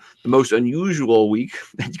was the most unusual week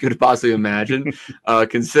that you could possibly imagine,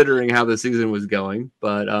 considering how the season was going.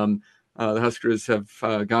 But The Huskers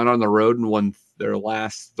have gone on the road and won their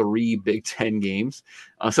last 3 Big Ten games,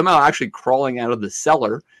 somehow actually crawling out of the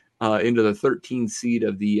cellar into the 13th seed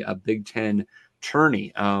of the Big Ten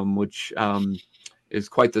tourney, which is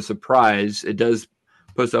quite the surprise. It does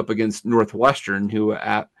put us up against Northwestern, who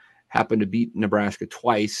happened to beat Nebraska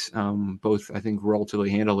twice, both I think relatively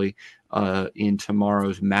handily in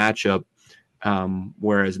tomorrow's matchup,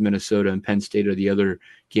 whereas Minnesota and Penn State are the other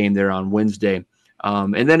game there on Wednesday.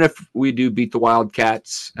 And then if we do beat the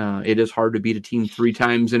Wildcats, it is hard to beat a team 3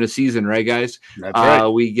 times in a season, right, guys? That's right.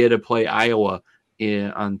 We get to play Iowa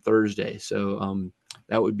on Thursday. So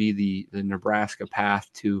that would be the Nebraska path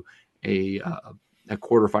to a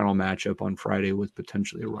quarterfinal matchup on Friday with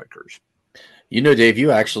potentially a Rutgers. You know, Dave,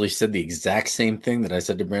 you actually said the exact same thing that I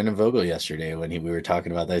said to Brandon Vogel yesterday when we were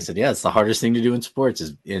talking about that. I said, yeah, it's the hardest thing to do in sports,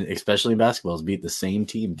 especially in basketball, is beat the same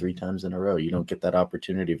team 3 times in a row. You don't get that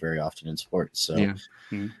opportunity very often in sports. So,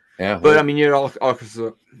 yeah. But I mean, you'd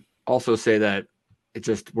also say that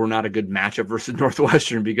we're not a good matchup versus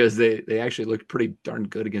Northwestern because they actually looked pretty darn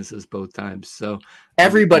good against us both times. So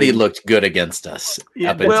everybody looked good against us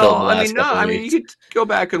up until the last couple weeks. You could go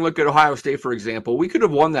back and look at Ohio State, for example. We could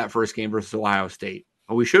have won that first game versus Ohio State.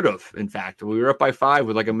 We should have, in fact. We were up by 5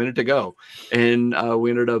 with like a minute to go, and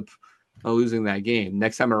we ended up losing that game.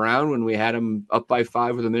 Next time around, when we had them up by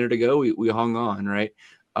 5 with a minute to go, we hung on, right?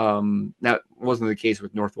 That wasn't the case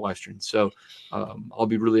with Northwestern. So I'll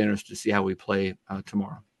be really interested to see how we play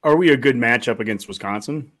tomorrow. Are we a good matchup against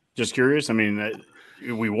Wisconsin? Just curious. I mean,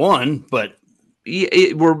 we won, but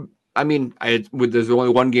there's only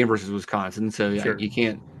one game versus Wisconsin, so sure. You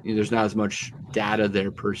can't. There's not as much data there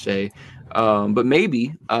per se, but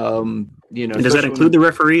maybe And does that include the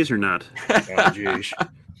referees or not? Oh, geez.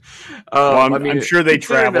 I'm sure they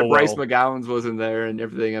travel. Bryce McGowan's wasn't there and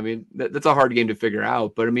everything. I mean, that's a hard game to figure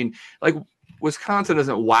out. But I mean, like Wisconsin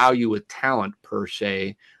doesn't wow you with talent per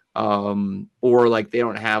se, or like they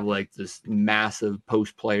don't have like this massive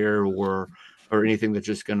post player or anything that's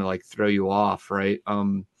just going to like throw you off, right?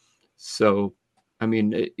 So, I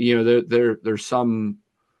mean, there's some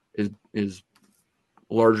is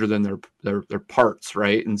larger than their parts,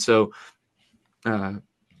 right? And so,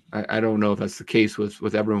 I don't know if that's the case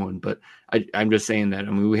with everyone, but I'm just saying that.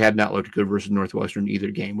 I mean, we have not looked good versus Northwestern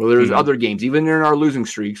either game. Well, there's other games, even in our losing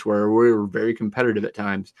streaks, where we were very competitive at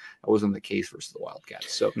times. That wasn't the case versus the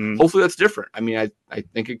Wildcats. So hopefully that's different. I mean, I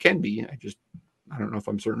think it can be. I don't know if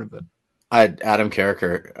I'm certain of it. Adam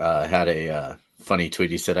Carricker had a funny tweet.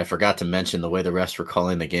 He said, I forgot to mention the way the refs were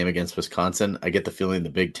calling the game against Wisconsin. I get the feeling the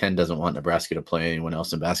Big Ten doesn't want Nebraska to play anyone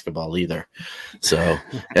else in basketball either. So,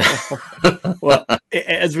 well,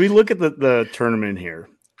 as we look at the tournament here,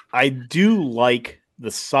 I do like the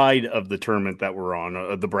side of the tournament that we're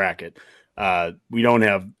on, the bracket. We don't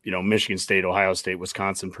have, Michigan State, Ohio State,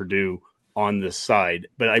 Wisconsin, Purdue on this side,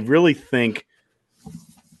 but I really think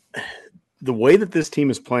the way that this team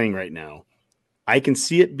is playing right now, I can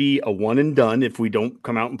see it be a one and done if we don't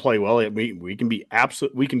come out and play well. We can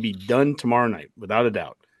be done tomorrow night without a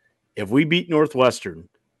doubt. If we beat Northwestern,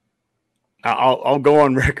 I'll go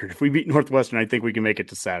on record. If we beat Northwestern, I think we can make it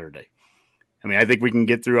to Saturday. I mean, I think we can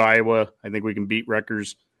get through Iowa. I think we can beat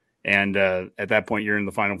Rutgers, and at that point, you're in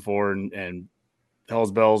the Final Four, and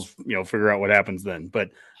hell's bells, figure out what happens then. But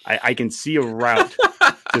I can see a route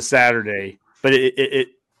to Saturday, but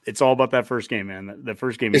it's all about that first game, man. The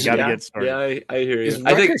first game, you got to get started. Yeah, I hear you.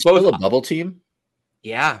 I think both a bubble team.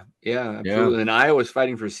 Yeah, absolutely. Yeah. And Iowa's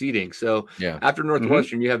fighting for seeding. So after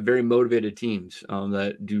Northwestern, you have very motivated teams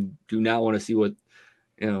that do not want to see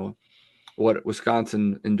what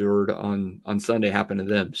Wisconsin endured on Sunday happen to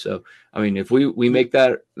them. So I mean, if we make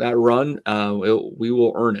that run, we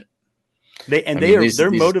will earn it. They're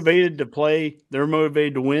motivated to play. They're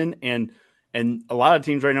motivated to win, and a lot of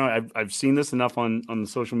teams right now, I've seen this enough on the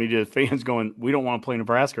social media, fans going, we don't want to play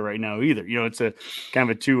Nebraska right now either. It's a kind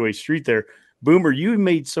of a two-way street there. Boomer, you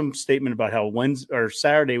made some statement about how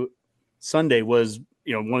Sunday was,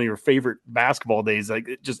 one of your favorite basketball days.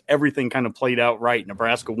 Like just everything kind of played out right.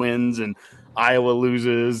 Nebraska wins and Iowa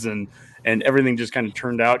loses and everything just kind of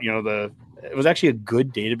turned out, it was actually a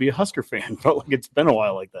good day to be a Husker fan. Felt like it's been a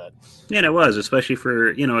while like that. Yeah, and it was, especially for,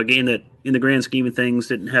 a game that in the grand scheme of things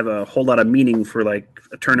didn't have a whole lot of meaning for like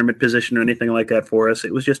a tournament position or anything like that for us.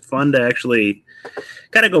 It was just fun to actually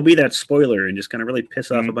kind of go be that spoiler and just kind of really piss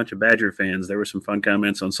off a bunch of Badger fans. There were some fun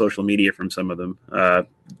comments on social media from some of them.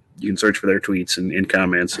 You can search for their tweets and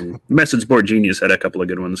comments. And Message Board Genius had a couple of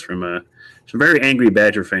good ones from some very angry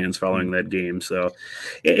Badger fans following that game. So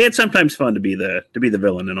it's sometimes fun to be the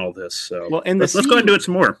villain in all this. So let's go ahead and do it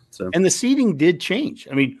some more. So and the seeding did change.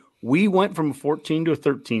 I mean, We went from a 14 to a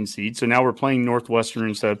 13 seed, so now we're playing Northwestern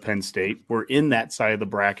instead of Penn State. We're in that side of the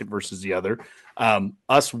bracket versus the other.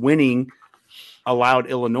 Us winning allowed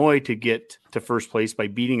Illinois to get to first place by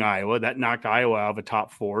beating Iowa. That knocked Iowa out of a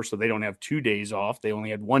top 4, so they don't have 2 days off. They only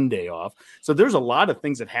had 1 day off. So there's a lot of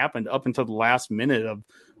things that happened up until the last minute of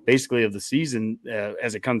basically of the season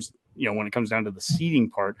as it comes, when it comes down to the seeding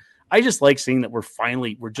part. I just like seeing that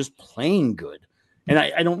we're just playing good. And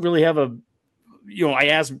I don't really have I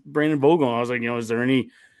asked Brandon Vogel, I was like, is there any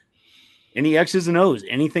X's and O's,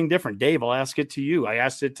 anything different? Dave, I'll ask it to you. I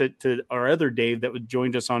asked it to our other Dave that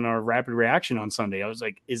joined us on our rapid reaction on Sunday. I was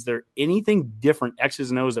like, is there anything different, X's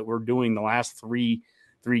and O's, that we're doing the last three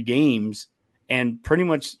games? And pretty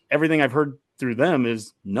much everything I've heard through them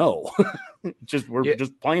is no. We're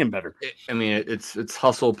just playing better. I mean, it's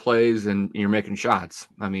hustle plays and you're making shots.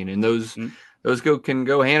 I mean, and those can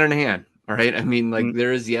go hand in hand. All right. I mean,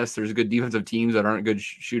 there's good defensive teams that aren't good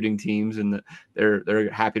shooting teams, and they're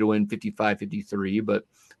happy to win 55-53, but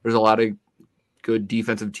there's a lot of good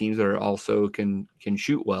defensive teams that are also can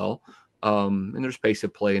shoot well. And there's pace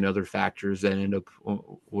of play and other factors that end up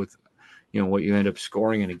with, what you end up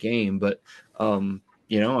scoring in a game. But, I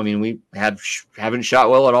mean, we haven't shot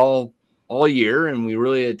well at all year, and we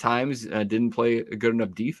really at times didn't play a good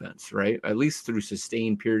enough defense, right? At least through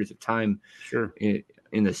sustained periods of time. Sure.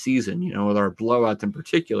 In the season, with our blowouts in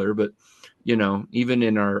particular, but even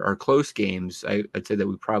in our close games, I'd say that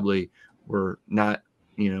we probably were not,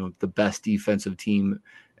 the best defensive team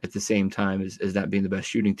at the same time as not being the best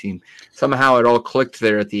shooting team. Somehow it all clicked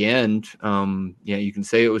there at the end. You can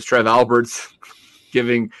say it was Trev Alberts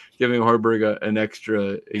giving Hoiberg an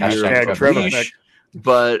extra year leash,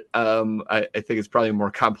 but I think it's probably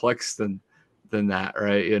more complex than that,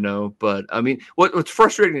 right? But I mean, what's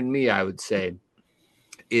frustrating to me, I would say,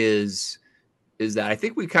 is that I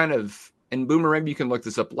think we kind of, and Boomer, maybe you can look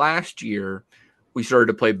this up, last year we started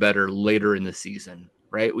to play better later in the season,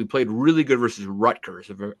 right? We played really good versus Rutgers,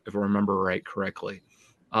 if I remember correctly,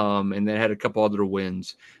 and then had a couple other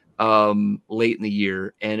wins late in the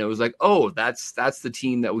year, and it was like, oh, that's the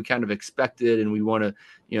team that we kind of expected, and we want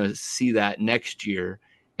to see that next year.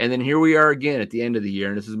 And then here we are again at the end of the year,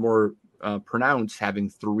 and this is more pronounced, having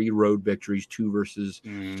 3 road victories, 2 versus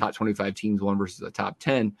top 25 teams, 1 versus the top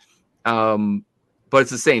 10. But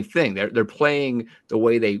it's the same thing. They're playing the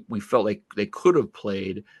way we felt like they could have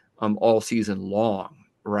played all season long,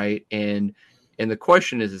 right? And the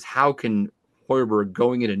question is how can Hoiberg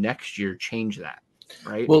going into next year change that,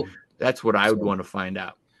 right? Well, that's what I would want to find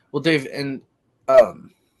out. Well, Dave, and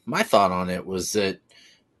my thought on it was that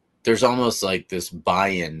there's almost like this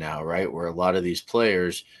buy-in now, right, where a lot of these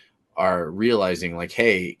players are realizing like,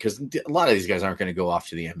 hey, because a lot of these guys aren't going to go off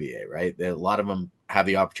to the NBA, right? A lot of them have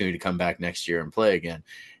the opportunity to come back next year and play again.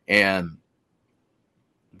 And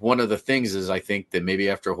one of the things is I think that maybe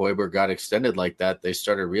after Hoiberg got extended like that, they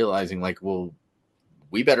started realizing like, well,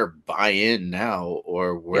 we better buy in now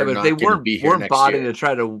or we're not going to be here next year. Weren't bought in to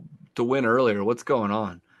try to win earlier. What's going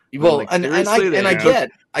on? Well, I get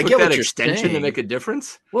what you're saying. To make a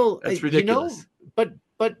difference. Well, that's ridiculous. But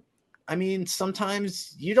I mean,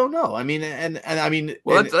 sometimes you don't know. I mean, and I mean,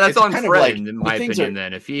 well, that's on Fred, in my opinion.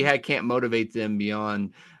 Then, if he can't motivate them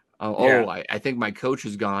beyond, I think my coach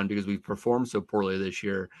is gone because we've performed so poorly this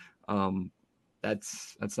year.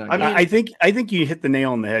 That's not. I think you hit the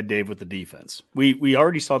nail on the head, Dave, with the defense. We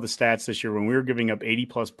already saw the stats this year when we were giving up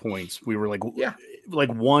 80+ points. We were like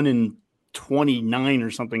 1 in 29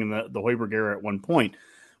 or something in the Hoiberg era at one point.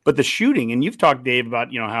 But the shooting, and you've talked, Dave,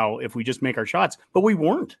 about how if we just make our shots, but we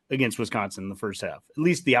weren't against Wisconsin in the first half, at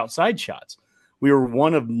least the outside shots. We were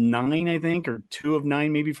 1 of 9, I think, or 2 of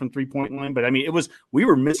 9, maybe from 3-point line. But I mean, we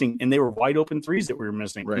were missing, and they were wide open threes that we were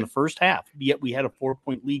missing in the first half. Yet we had a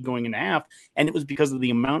 4-point lead going into half, and it was because of the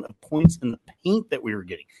amount of points in the paint that we were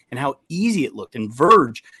getting and how easy it looked. And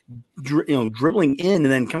Verge, dribbling in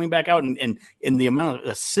and then coming back out, and the amount of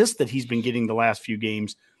assists that he's been getting the last few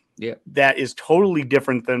games. Yeah, that is totally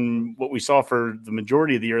different than what we saw for the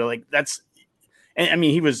majority of the year. Like and I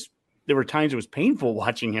mean, there were times it was painful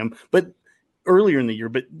watching him, but earlier in the year.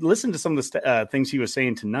 But listen to some of the things he was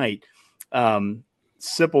saying tonight.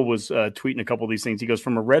 Sipple was tweeting a couple of these things. He goes,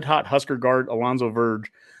 from a red hot Husker guard, Alonzo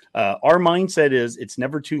Verge, our mindset is it's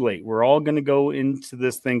never too late. We're all going to go into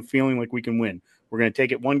this thing feeling like we can win. We're going to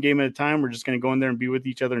take it one game at a time. We're just going to go in there and be with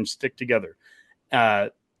each other and stick together.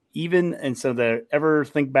 And so they ever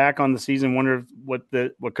think back on the season, wonder what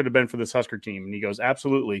could have been for this Husker team. And he goes,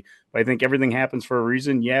 absolutely. But I think everything happens for a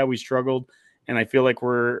reason. Yeah, we struggled. And I feel like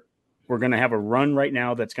we're going to have a run right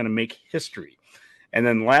now that's going to make history. And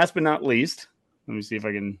then last but not least, let me see if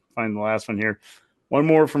I can find the last one here. One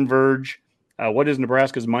more from Verge. What is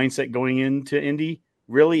Nebraska's mindset going into Indy?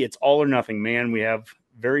 Really, it's all or nothing, man. We have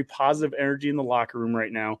very positive energy in the locker room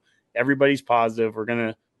right now. Everybody's positive. We're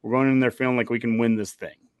going in there feeling like we can win this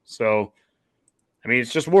thing. So, I mean,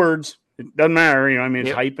 it's just words. It doesn't matter.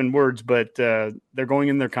 It's hype and words, but they're going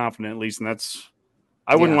in there confident at least. And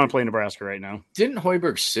I wouldn't want to play Nebraska right now. Didn't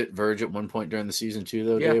Hoiberg sit Verge at one point during the season too,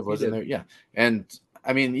 though, Yeah, Dave? Wasn't there? Yeah. And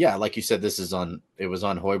I mean, yeah, like you said, it was on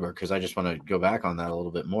Hoiberg, because I just want to go back on that a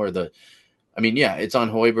little bit more. It's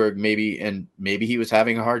on Hoiberg maybe he was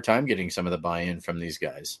having a hard time getting some of the buy-in from these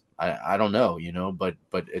guys. I don't know, but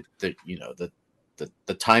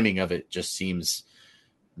the timing of it just seems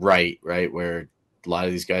right, where a lot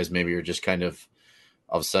of these guys maybe are just kind of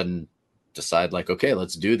all of a sudden decide like, okay,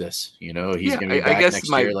 let's do this. He's going to be back next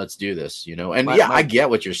year. Let's do this. I get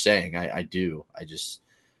what you're saying. I do.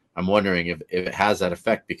 I'm wondering if it has that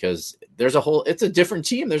effect, because it's a different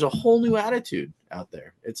team. There's a whole new attitude out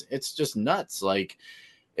there. It's just nuts. Like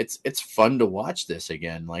it's fun to watch this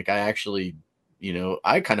again. Like I actually,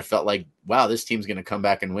 I kind of felt like, wow, this team's going to come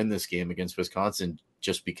back and win this game against Wisconsin,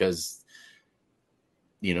 just because,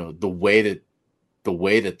 the way that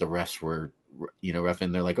the refs were,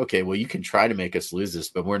 refing, they're like, okay, well, you can try to make us lose this,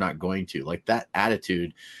 but we're not going to. Like that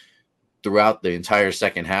attitude throughout the entire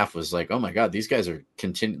second half was like, oh my God, these guys are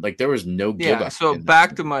like there was no give up. So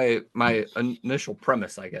back to my initial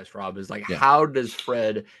premise, I guess, Rob, is like, how does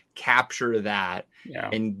Fred capture that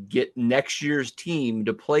and get next year's team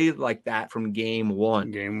to play like that from game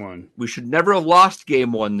one? We should never have lost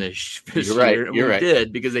game one this year. Right. And we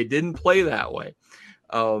did, because they didn't play that way.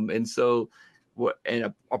 And so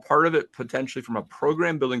a part of it potentially from a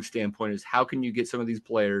program building standpoint is how can you get some of these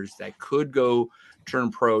players that could go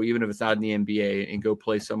turn pro, even if it's not in the NBA, and go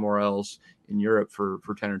play somewhere else in Europe for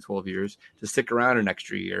 10 or 12 years to stick around an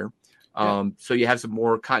extra year. So you have some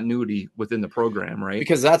more continuity within the program, right?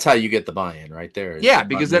 Because that's how you get the buy-in right there. Yeah,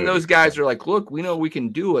 because then those guys are like, look, we know we can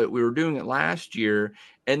do it. We were doing it last year.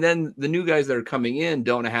 And then the new guys that are coming in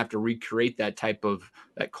don't have to recreate that type of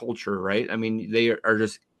that culture, right? I mean, they are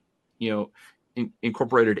just,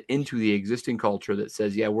 incorporated into the existing culture that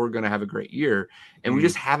says, yeah, we're going to have a great year. And we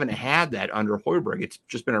just haven't had that under Hoiberg. It's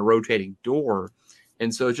just been a rotating door.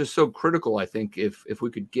 And so it's just so critical, I think, if we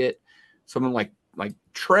could get someone like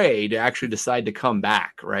Trey to actually decide to come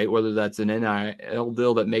back, right? Whether that's an NIL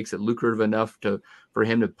deal that makes it lucrative enough for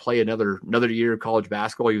him to play another year of college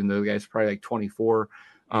basketball, even though the guy's probably like 24.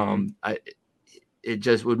 It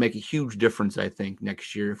just would make a huge difference, I think,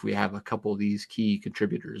 next year if we have a couple of these key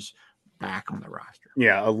contributors back on the roster.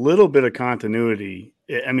 Yeah, a little bit of continuity.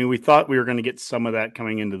 I mean, we thought we were going to get some of that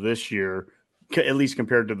coming into this year, at least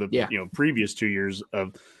compared to the previous 2 years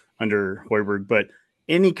of under Hoiberg, but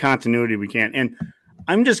any continuity we can. And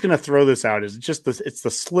I'm just going to throw this out as it's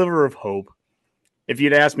the sliver of hope. If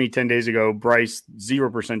you'd asked me 10 days ago, Bryce,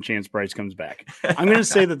 0% chance Bryce comes back. I'm going to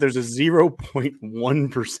say that there's a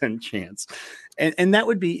 0.1% chance. And that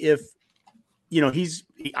would be if, he's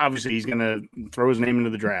going to throw his name into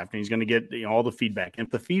the draft and he's going to get all the feedback. And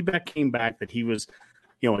if the feedback came back that he was,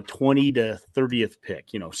 a 20 to 30th pick,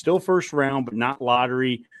 still first round, but not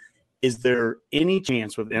lottery, is there any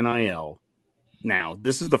chance with NIL? Now,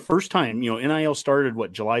 this is the first time, NIL started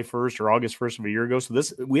July 1st or August 1st of a year ago. So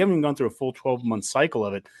we haven't even gone through a full 12-month cycle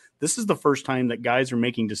of it. This is the first time that guys are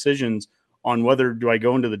making decisions on whether do I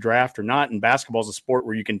go into the draft or not. And basketball is a sport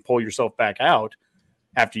where you can pull yourself back out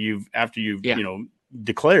after you've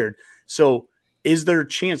declared. So is there a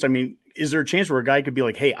chance? I mean, is there a chance where a guy could be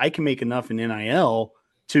like, hey, I can make enough in NIL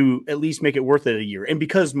to at least make it worth it a year? And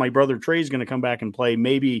because my brother Trey is going to come back and play,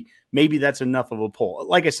 maybe that's enough of a pull.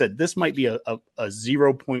 Like I said, this might be a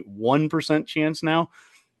 0.1% chance now,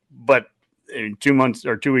 but in 2 months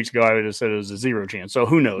or 2 weeks ago, I would have said it was a 0 chance. So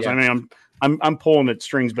who knows? Yeah. I mean, I'm pulling at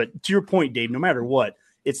strings, but to your point, Dave, no matter what,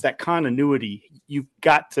 it's that continuity.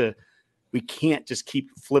 We can't just keep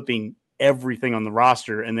flipping everything on the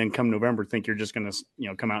roster and then come November think you're just going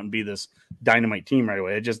to, come out and be this dynamite team right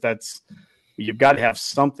away. You've got to have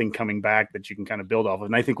something coming back that you can kind of build off of.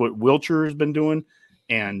 And I think what Wilcher has been doing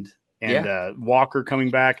and Walker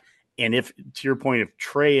coming back. And if, to your point, if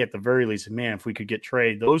Trey at the very least, man, if we could get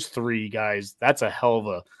Trey, those three guys, that's a hell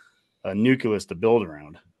of a nucleus to build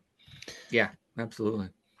around. Yeah, absolutely.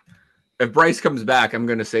 If Bryce comes back, I'm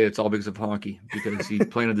going to say it's all because of Honky, because he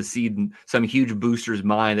planted the seed in some huge booster's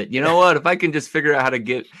mind that, if I can just figure out how to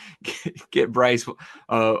get Bryce,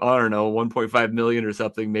 I don't know, 1.5 million or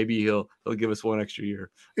something, maybe he'll give us one extra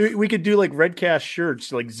year. We could do like Redcast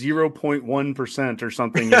shirts, like 0.1% or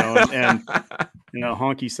something, and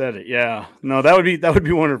Honky said it. Yeah, no, that would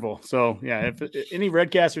be wonderful. So yeah, if any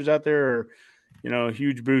Redcasters out there are,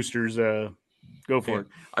 huge boosters, Go for it.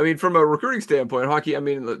 I mean, from a recruiting standpoint, hockey, I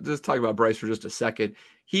mean, let's talk about Bryce for just a second.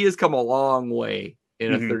 He has come a long way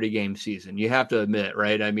in a 30-game season. You have to admit,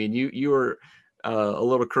 right? I mean, you were a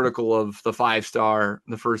little critical of the 5-star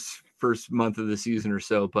the first month of the season or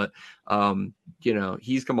so, but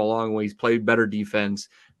he's come a long way. He's played better defense,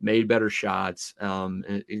 made better shots,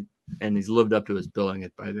 and he's lived up to his billing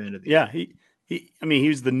by the end of the year. Yeah, he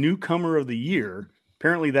was the newcomer of the year.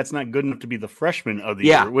 Apparently, that's not good enough to be the freshman of the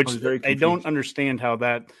year, which I don't understand how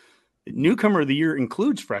that newcomer of the year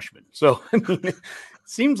includes freshmen. So I mean, it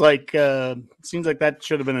seems like that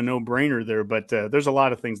should have been a no-brainer there. But there's a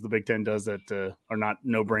lot of things the Big Ten does that are not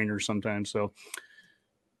no-brainers sometimes. So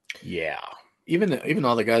yeah, even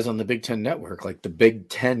all the guys on the Big Ten network, like the Big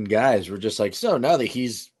Ten guys, were just like, so now that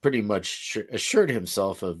he's pretty much assured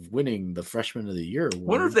himself of winning the Freshman of the Year award. I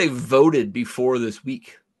wonder if they voted before this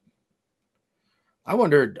week. I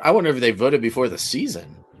wonder if they voted before the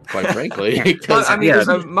season, quite frankly. Because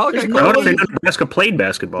Nebraska played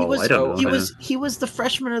basketball. I don't know. He was the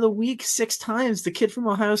Freshman of the Week 6 times. The kid from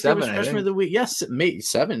Ohio State was Freshman of the Week. Yes, maybe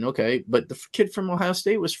 7. Okay, but the kid from Ohio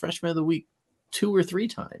State was Freshman of the Week 2 or 3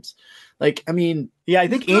 times. Like, I mean, I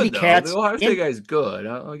think Andy Katz. The Ohio State guy's good.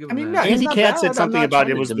 I'll give him that. Andy Katz said something about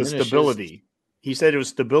it was the stability. He said it was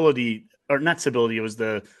stability, or not stability. It was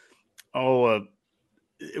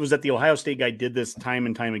it was that the Ohio State guy did this time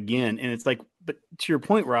and time again. And it's like, but to your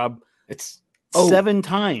point, Rob, it's 7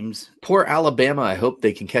 times. Poor Alabama. I hope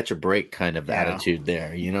they can catch a break kind of attitude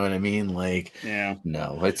there. You know what I mean? Like,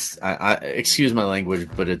 no, it's, I excuse my language,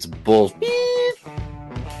 but it's bull.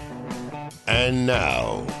 And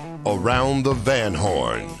now, Around the Van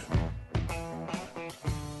Horn.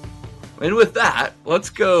 And with that,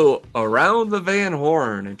 let's go around the Van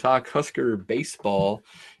Horn and talk Husker baseball.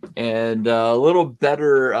 And a little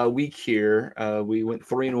better week here. We went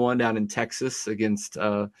 3-1 down in Texas against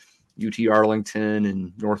UT Arlington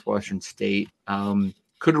and Northwestern State.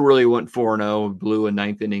 Could have really went 4-0. Blew a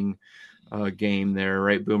 9th inning game there,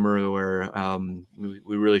 right, Boomer? Where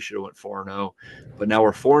we really should have went 4-0. But now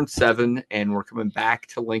we're 4-7, and we're coming back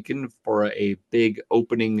to Lincoln for a big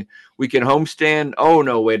opening weekend homestand. Oh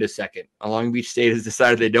no, wait a second! Long Beach State has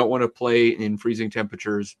decided they don't want to play in freezing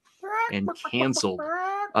temperatures and canceled.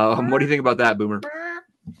 What do you think about that, Boomer?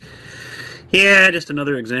 Yeah, just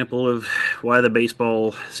another example of why the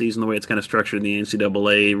baseball season, the way it's kind of structured in the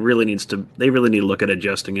NCAA, really need to look at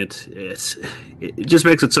adjusting it. It just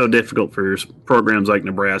makes it so difficult for programs like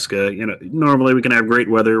Nebraska. You know, normally we can have great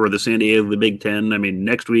weather or the San Diego, the Big Ten. I mean,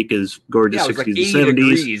 next week is gorgeous, 60s and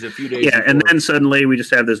 70s. A few days before. And then suddenly we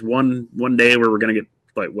just have this one day where we're going to get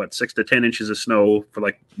 6 to 10 inches of snow for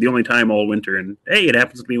like the only time all winter. And hey, it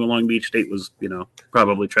happens to be when Long Beach State was,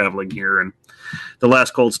 probably traveling here. And the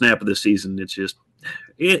last cold snap of the season,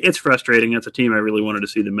 it's frustrating. That's a team I really wanted to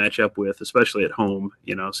see them match up with, especially at home,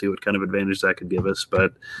 see what kind of advantage that could give us.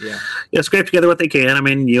 But scrape together what they can. I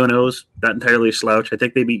mean, UNO's not entirely a slouch. I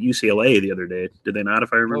think they beat UCLA the other day. Did they not,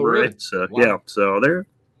 if I remember right? So, so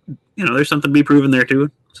there's something to be proven there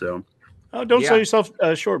too. So. Oh, don't sell yourself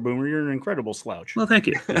short, Boomer. You're an incredible slouch. Well, thank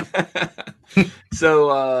you.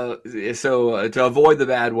 So to avoid the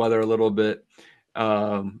bad weather a little bit,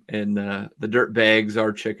 and the dirt bags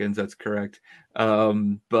are chickens. That's correct.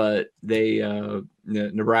 But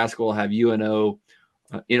Nebraska will have UNO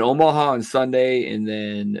in Omaha on Sunday, and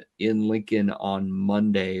then in Lincoln on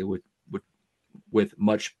Monday with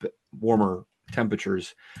much warmer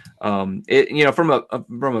temperatures. From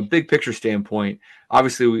a big picture standpoint,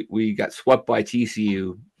 obviously we got swept by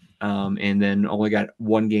TCU, and then only got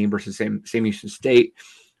one game versus Sam Houston State,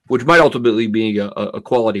 which might ultimately be a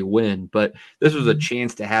quality win. But this was a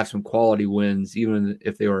chance to have some quality wins, even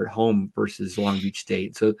if they were at home versus Long Beach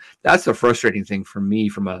State. So that's the frustrating thing for me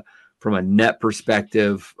from a net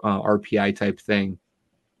perspective, RPI type thing.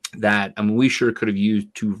 That we sure could have used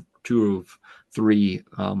two of 3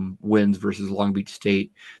 wins versus Long Beach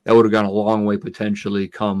State. That would have gone a long way potentially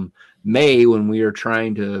come May when we are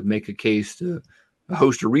trying to make a case to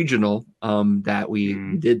host a regional, that we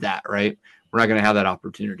did that, right? We're not going to have that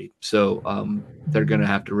opportunity. So they're going to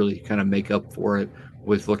have to really kind of make up for it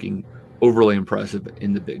with looking overly impressive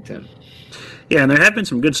in the Big Ten. Yeah, and there have been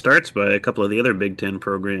some good starts by a couple of the other Big Ten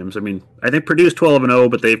programs. I mean, I think Purdue's 12-0,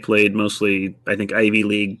 but they've played mostly, I think, Ivy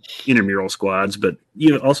League intramural squads. But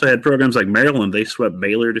you also had programs like Maryland. They swept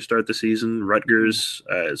Baylor to start the season. Rutgers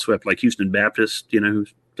swept like Houston Baptist, who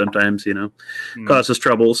sometimes, causes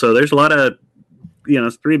trouble. So there's a lot of,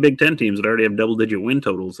 3 Big Ten teams that already have double-digit win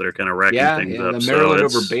totals that are kind of racking things up. Yeah, Maryland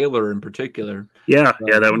over Baylor in particular. Yeah,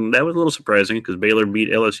 that was a little surprising because Baylor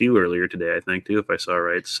beat LSU earlier today, I think, too, if I saw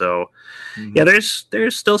right. So,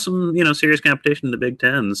 there's still some, serious competition in the Big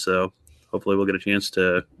Ten. So, hopefully we'll get a chance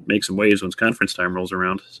to make some waves once conference time rolls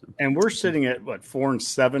around. So. And we're sitting at what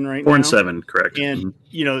 4-7 right 4 now. 4-7, correct. And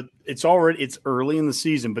it's early in the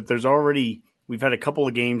season, but we've had a couple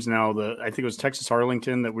of games now. I think it was Texas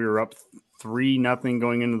Arlington that we were up 3-0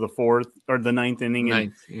 going into the fourth or the ninth inning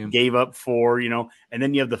and gave up 4. And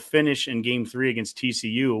then you have the finish in Game 3 against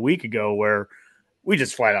TCU a week ago where we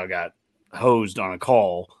just flat out got hosed on a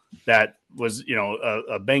call that was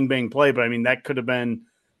a bang bang play. But I mean that could have been.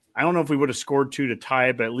 I don't know if we would have scored 2 to tie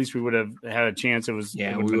it, but at least we would have had a chance. It would have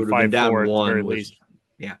been 5-4 at the very least.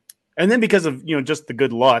 Yeah. And then because of, just the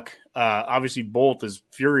good luck, obviously Bolt is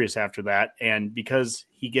furious after that. And because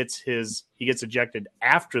he gets ejected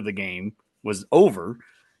after the game was over,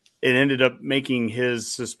 it ended up making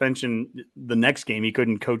his suspension the next game. He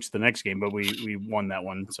couldn't coach the next game, but we won that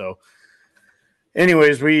one. So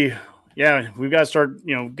anyways, we've got to start,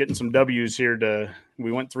 getting some W's here.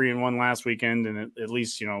 We went 3-1 last weekend, and at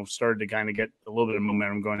least started to kind of get a little bit of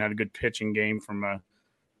momentum going. Had a good pitching game from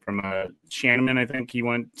Shannon. I think he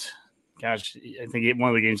went. Gosh, I think one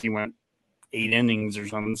of the games he went 8 innings or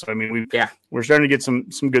something. So I mean, we're starting to get some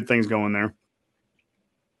good things going there.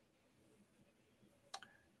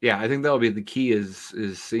 Yeah, I think that'll be the key is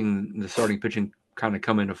seeing the starting pitching kind of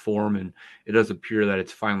come into form, and it does appear that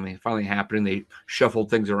it's finally happening. They shuffled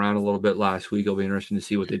things around a little bit last week. It'll be interesting to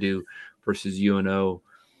see what they do versus UNO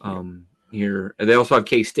here. And they also have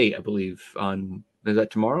K-State, I believe, on is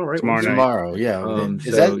that tomorrow, right? Tomorrow, yeah.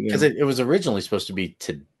 Is that because it was originally supposed to be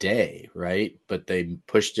today, right? But they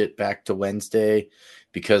pushed it back to Wednesday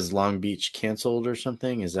because Long Beach canceled or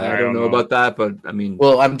something. Is that I don't know about that, but I mean,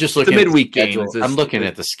 well, I'm just looking at the midweek game. I'm looking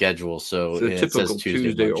at the schedule, so it's a typical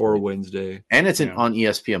Tuesday or Wednesday, and it's on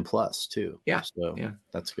ESPN Plus too. Yeah, so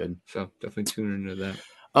that's good. So definitely tune into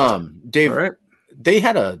that. Dave, all right. They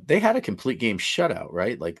had a complete game shutout,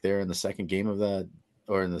 right? Like they're in the second game of that,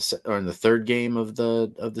 or in the third game of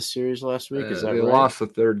the series last week. Is that they right? lost the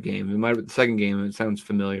third game? It might be the second game. It sounds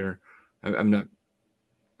familiar. I'm not.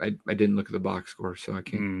 I didn't look at the box score, so I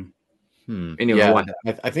can't. Anyway,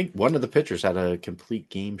 I think one of the pitchers had a complete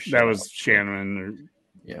game shutout. That was Shannon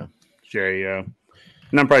or Jay. And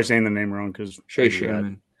I'm probably saying the name wrong because Shay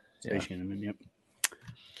Shannon. Shannon. Yep.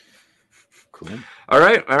 Cool. All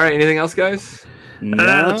right. Anything else, guys?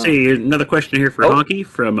 Let's see. Another question here for Honky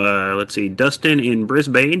from Dustin in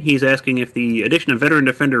Brisbane. He's asking if the addition of veteran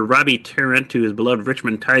defender Robbie Tarrant to his beloved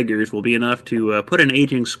Richmond Tigers will be enough to put an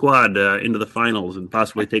aging squad into the finals and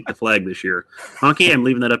possibly take the flag this year. Honky, I'm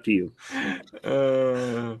leaving that up to you.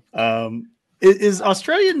 Is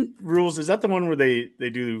Australian rules? Is that the one where they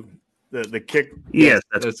do the kick? Yes,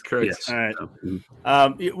 that's correct. Yes. All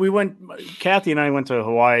right. We went. Kathy and I went to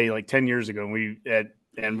Hawaii like 10 years ago.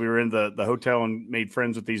 And we were in the hotel and made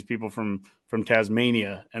friends with these people from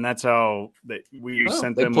Tasmania, and that's how we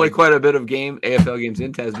sent them. They play quite a bit of AFL games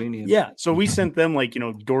in Tasmania. Yeah, so we sent them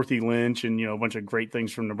Dorothy Lynch and a bunch of great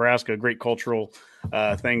things from Nebraska, great cultural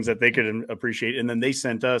things that they could appreciate, and then they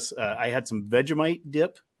sent us. I had some Vegemite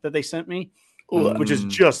dip that they sent me, which is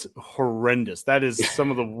just horrendous. That is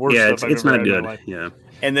some of the worst stuff I've ever had in my life. Yeah,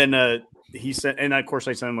 and then he sent, and of course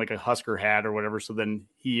I sent him like a Husker hat or whatever. So then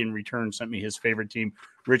he in return sent me his favorite team,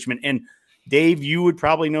 Richmond. And Dave, you would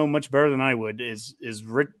probably know much better than I would.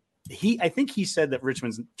 I think he said that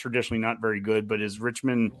Richmond's traditionally not very good, but is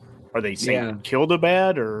Richmond? Are they saying Kilda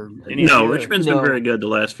bad or no? Richmond's been very good the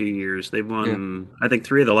last few years. They've won, I think,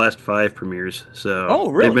 3 of the last 5 premiers. So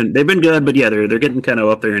really? They've been good, but they're getting kind of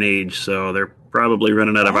up there in age, so they're probably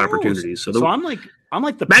running out of opportunities. So I'm like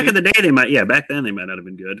the back in the day they might back then they might not have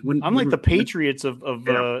been good. I'm like the Patriots of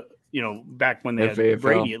back when they had AFL.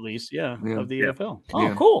 Brady at least of the AFL.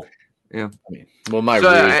 Oh, cool. Yeah.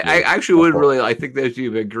 I actually would really. I think that would be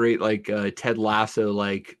a great Ted Lasso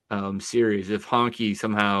series if Honky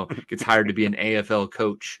somehow gets hired to be an AFL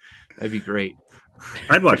coach. That'd be great.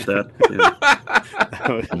 I'd watch that. Yeah.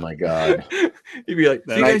 Oh my god. He'd be like,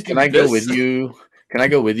 can I go with you? Can I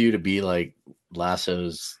go with you to be like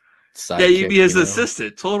Lasso's sidekick? Yeah, you'd be his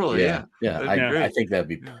assistant. Totally. Yeah. I think that'd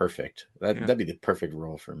be perfect. That'd be the perfect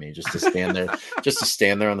role for me. Just to stand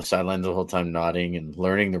there, on the sidelines the whole time, nodding and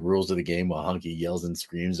learning the rules of the game while Hunky yells and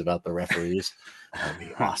screams about the referees. That'd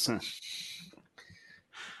be awesome.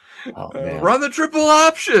 Oh man, run the triple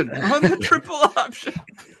option.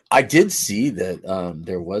 I did see that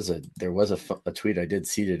there was a tweet I did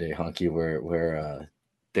see today, Honky, where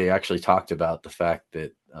they actually talked about the fact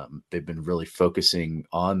that they've been really focusing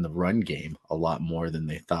on the run game a lot more than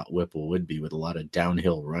they thought Whipple would be, with a lot of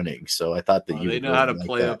downhill running. So I thought that they know how to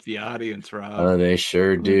play up the audience, Rob. They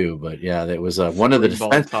sure do. But yeah, that was one of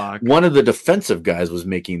the defensive guys was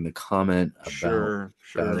making the comment about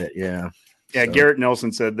it. Yeah. Yeah, So- Garrett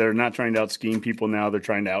Nelson said they're not trying to out scheme people now; they're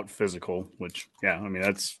trying to out physical. Which, yeah, I mean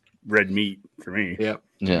that's red meat for me. Yep.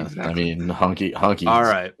 Yeah, Exactly. I mean, honky. All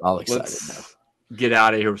right. all excited now. Let's get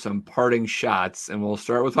out of here with some parting shots, and we'll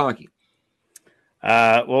start with Honky.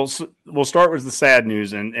 We'll start with the sad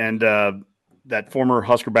news, and that former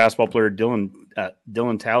Husker basketball player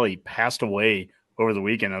Dylan Talley passed away over the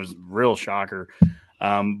weekend. It was a real shocker.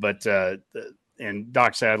 And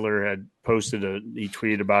Doc Sadler had posted he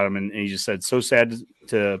tweeted about him, and he just said, "So sad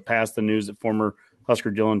to pass the news that former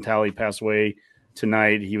Husker Dylan Talley passed away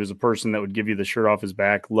tonight. He was a person that would give you the shirt off his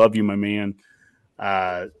back. Love you, my man."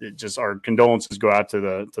 Our condolences go out to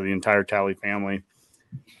the entire Talley family.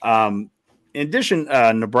 In addition,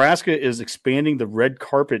 Nebraska is expanding the red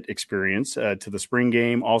carpet experience to the spring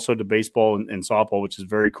game, also to baseball and softball, which is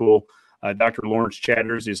very cool. Dr. Lawrence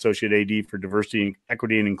Chatters, the Associate AD for Diversity,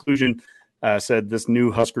 Equity, and Inclusion, said this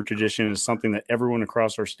new Husker tradition is something that everyone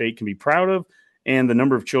across our state can be proud of, and the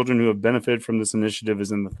number of children who have benefited from this initiative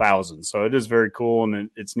is in the thousands. So it is very cool,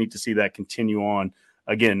 and it's neat to see that continue on.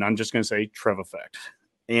 Again, I'm just going to say Trev effect.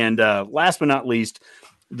 And last but not least,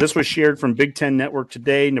 this was shared from Big Ten Network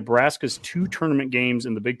today. Nebraska's 2 tournament games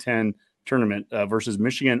in the Big Ten tournament versus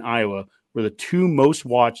Michigan and Iowa were the 2 most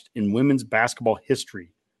watched in women's basketball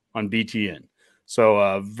history on BTN.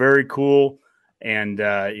 So very cool. And,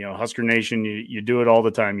 Husker Nation, you do it all the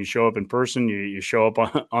time. You show up in person, you show up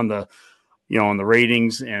on the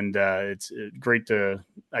ratings, and it's great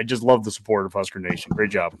I just love the support of Husker Nation. Great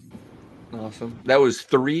job. Awesome. That was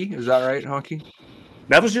 3. Is that right, Honky?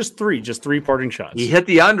 That was just 3 parting shots. He hit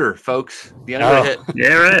the under, folks. The under hit.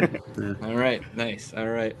 Yeah, right. All right. Nice. All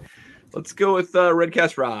right. Let's go with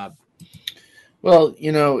Redcast Rob. Well,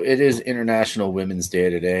 it is International Women's Day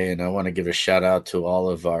today, and I want to give a shout out to all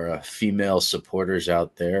of our female supporters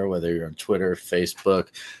out there, whether you're on Twitter, Facebook,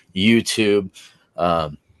 YouTube,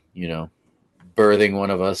 birthing one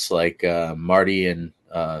of us like Marty and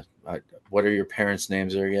what are your parents'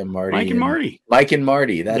 names there again? Mike and Marty. Mike and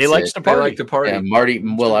Marty. That's They like to party. I like to party. And Marty.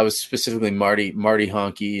 Well, I was specifically Marty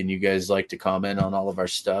Honky, and you guys like to comment on all of our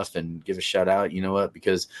stuff and give a shout out. You know what?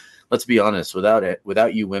 Because let's be honest,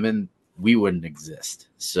 without you women, we wouldn't exist.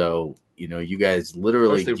 So you guys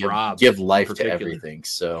literally give life to everything.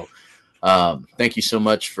 So thank you so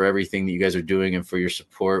much for everything that you guys are doing and for your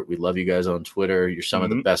support. We love you guys on Twitter. You're some of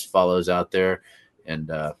the best follows out there, and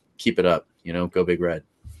keep it up. Go Big Red.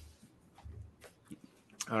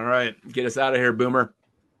 All right. Get us out of here, Boomer.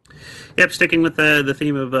 Yep, sticking with the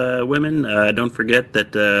theme of women, don't forget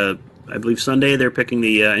that I believe Sunday they're picking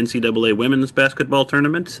the NCAA women's basketball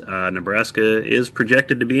tournament. Nebraska is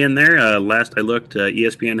projected to be in there. Last I looked,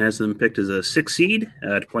 ESPN has them picked as a 6th seed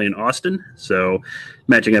to play in Austin. So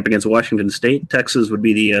matching up against Washington State. Texas would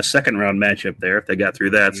be the second round matchup there if they got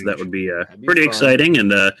through that. So that would be pretty exciting.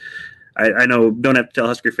 And I know don't have to tell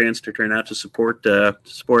Husker fans to turn out to support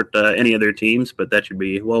any of their teams, but that should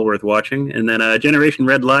be well worth watching. And then Generation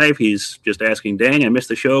Red Live, he's just asking, dang, I missed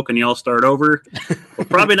the show. Can you all start over? Well,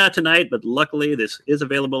 probably not tonight, but luckily this is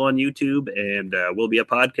available on YouTube and will be a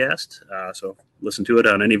podcast. So listen to it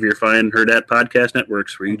on any of your fine Heard At podcast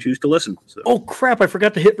networks where you choose to listen. So. Oh, crap. I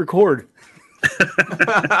forgot to hit record.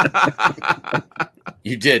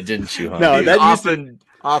 You did, didn't you? Huh? No, that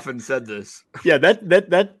often said this. Yeah,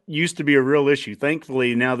 that used to be a real issue.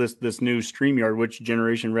 Thankfully, now this new StreamYard, which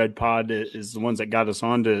Generation Red Pod is the ones that got us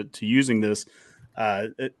on to using this,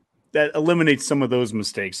 that eliminates some of those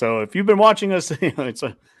mistakes. So if you've been watching us,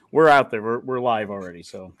 we're out there. We're live already.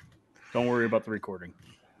 So don't worry about the recording.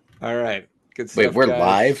 All right. Good stuff. Wait, we're guys.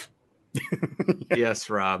 live? Yes,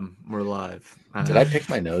 Rob, we're live. Did I pick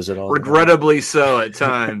my nose at all? Regrettably so at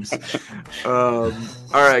times. All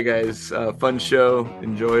right, guys. Fun show.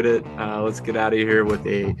 Enjoyed it. Let's get out of here with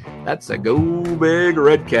that's a Go Big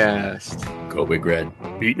Redcast. Go Big Red.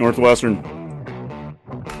 Beat Northwestern.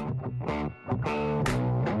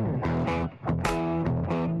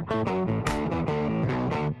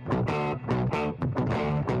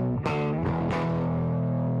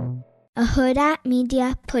 A Huda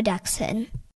Media Production.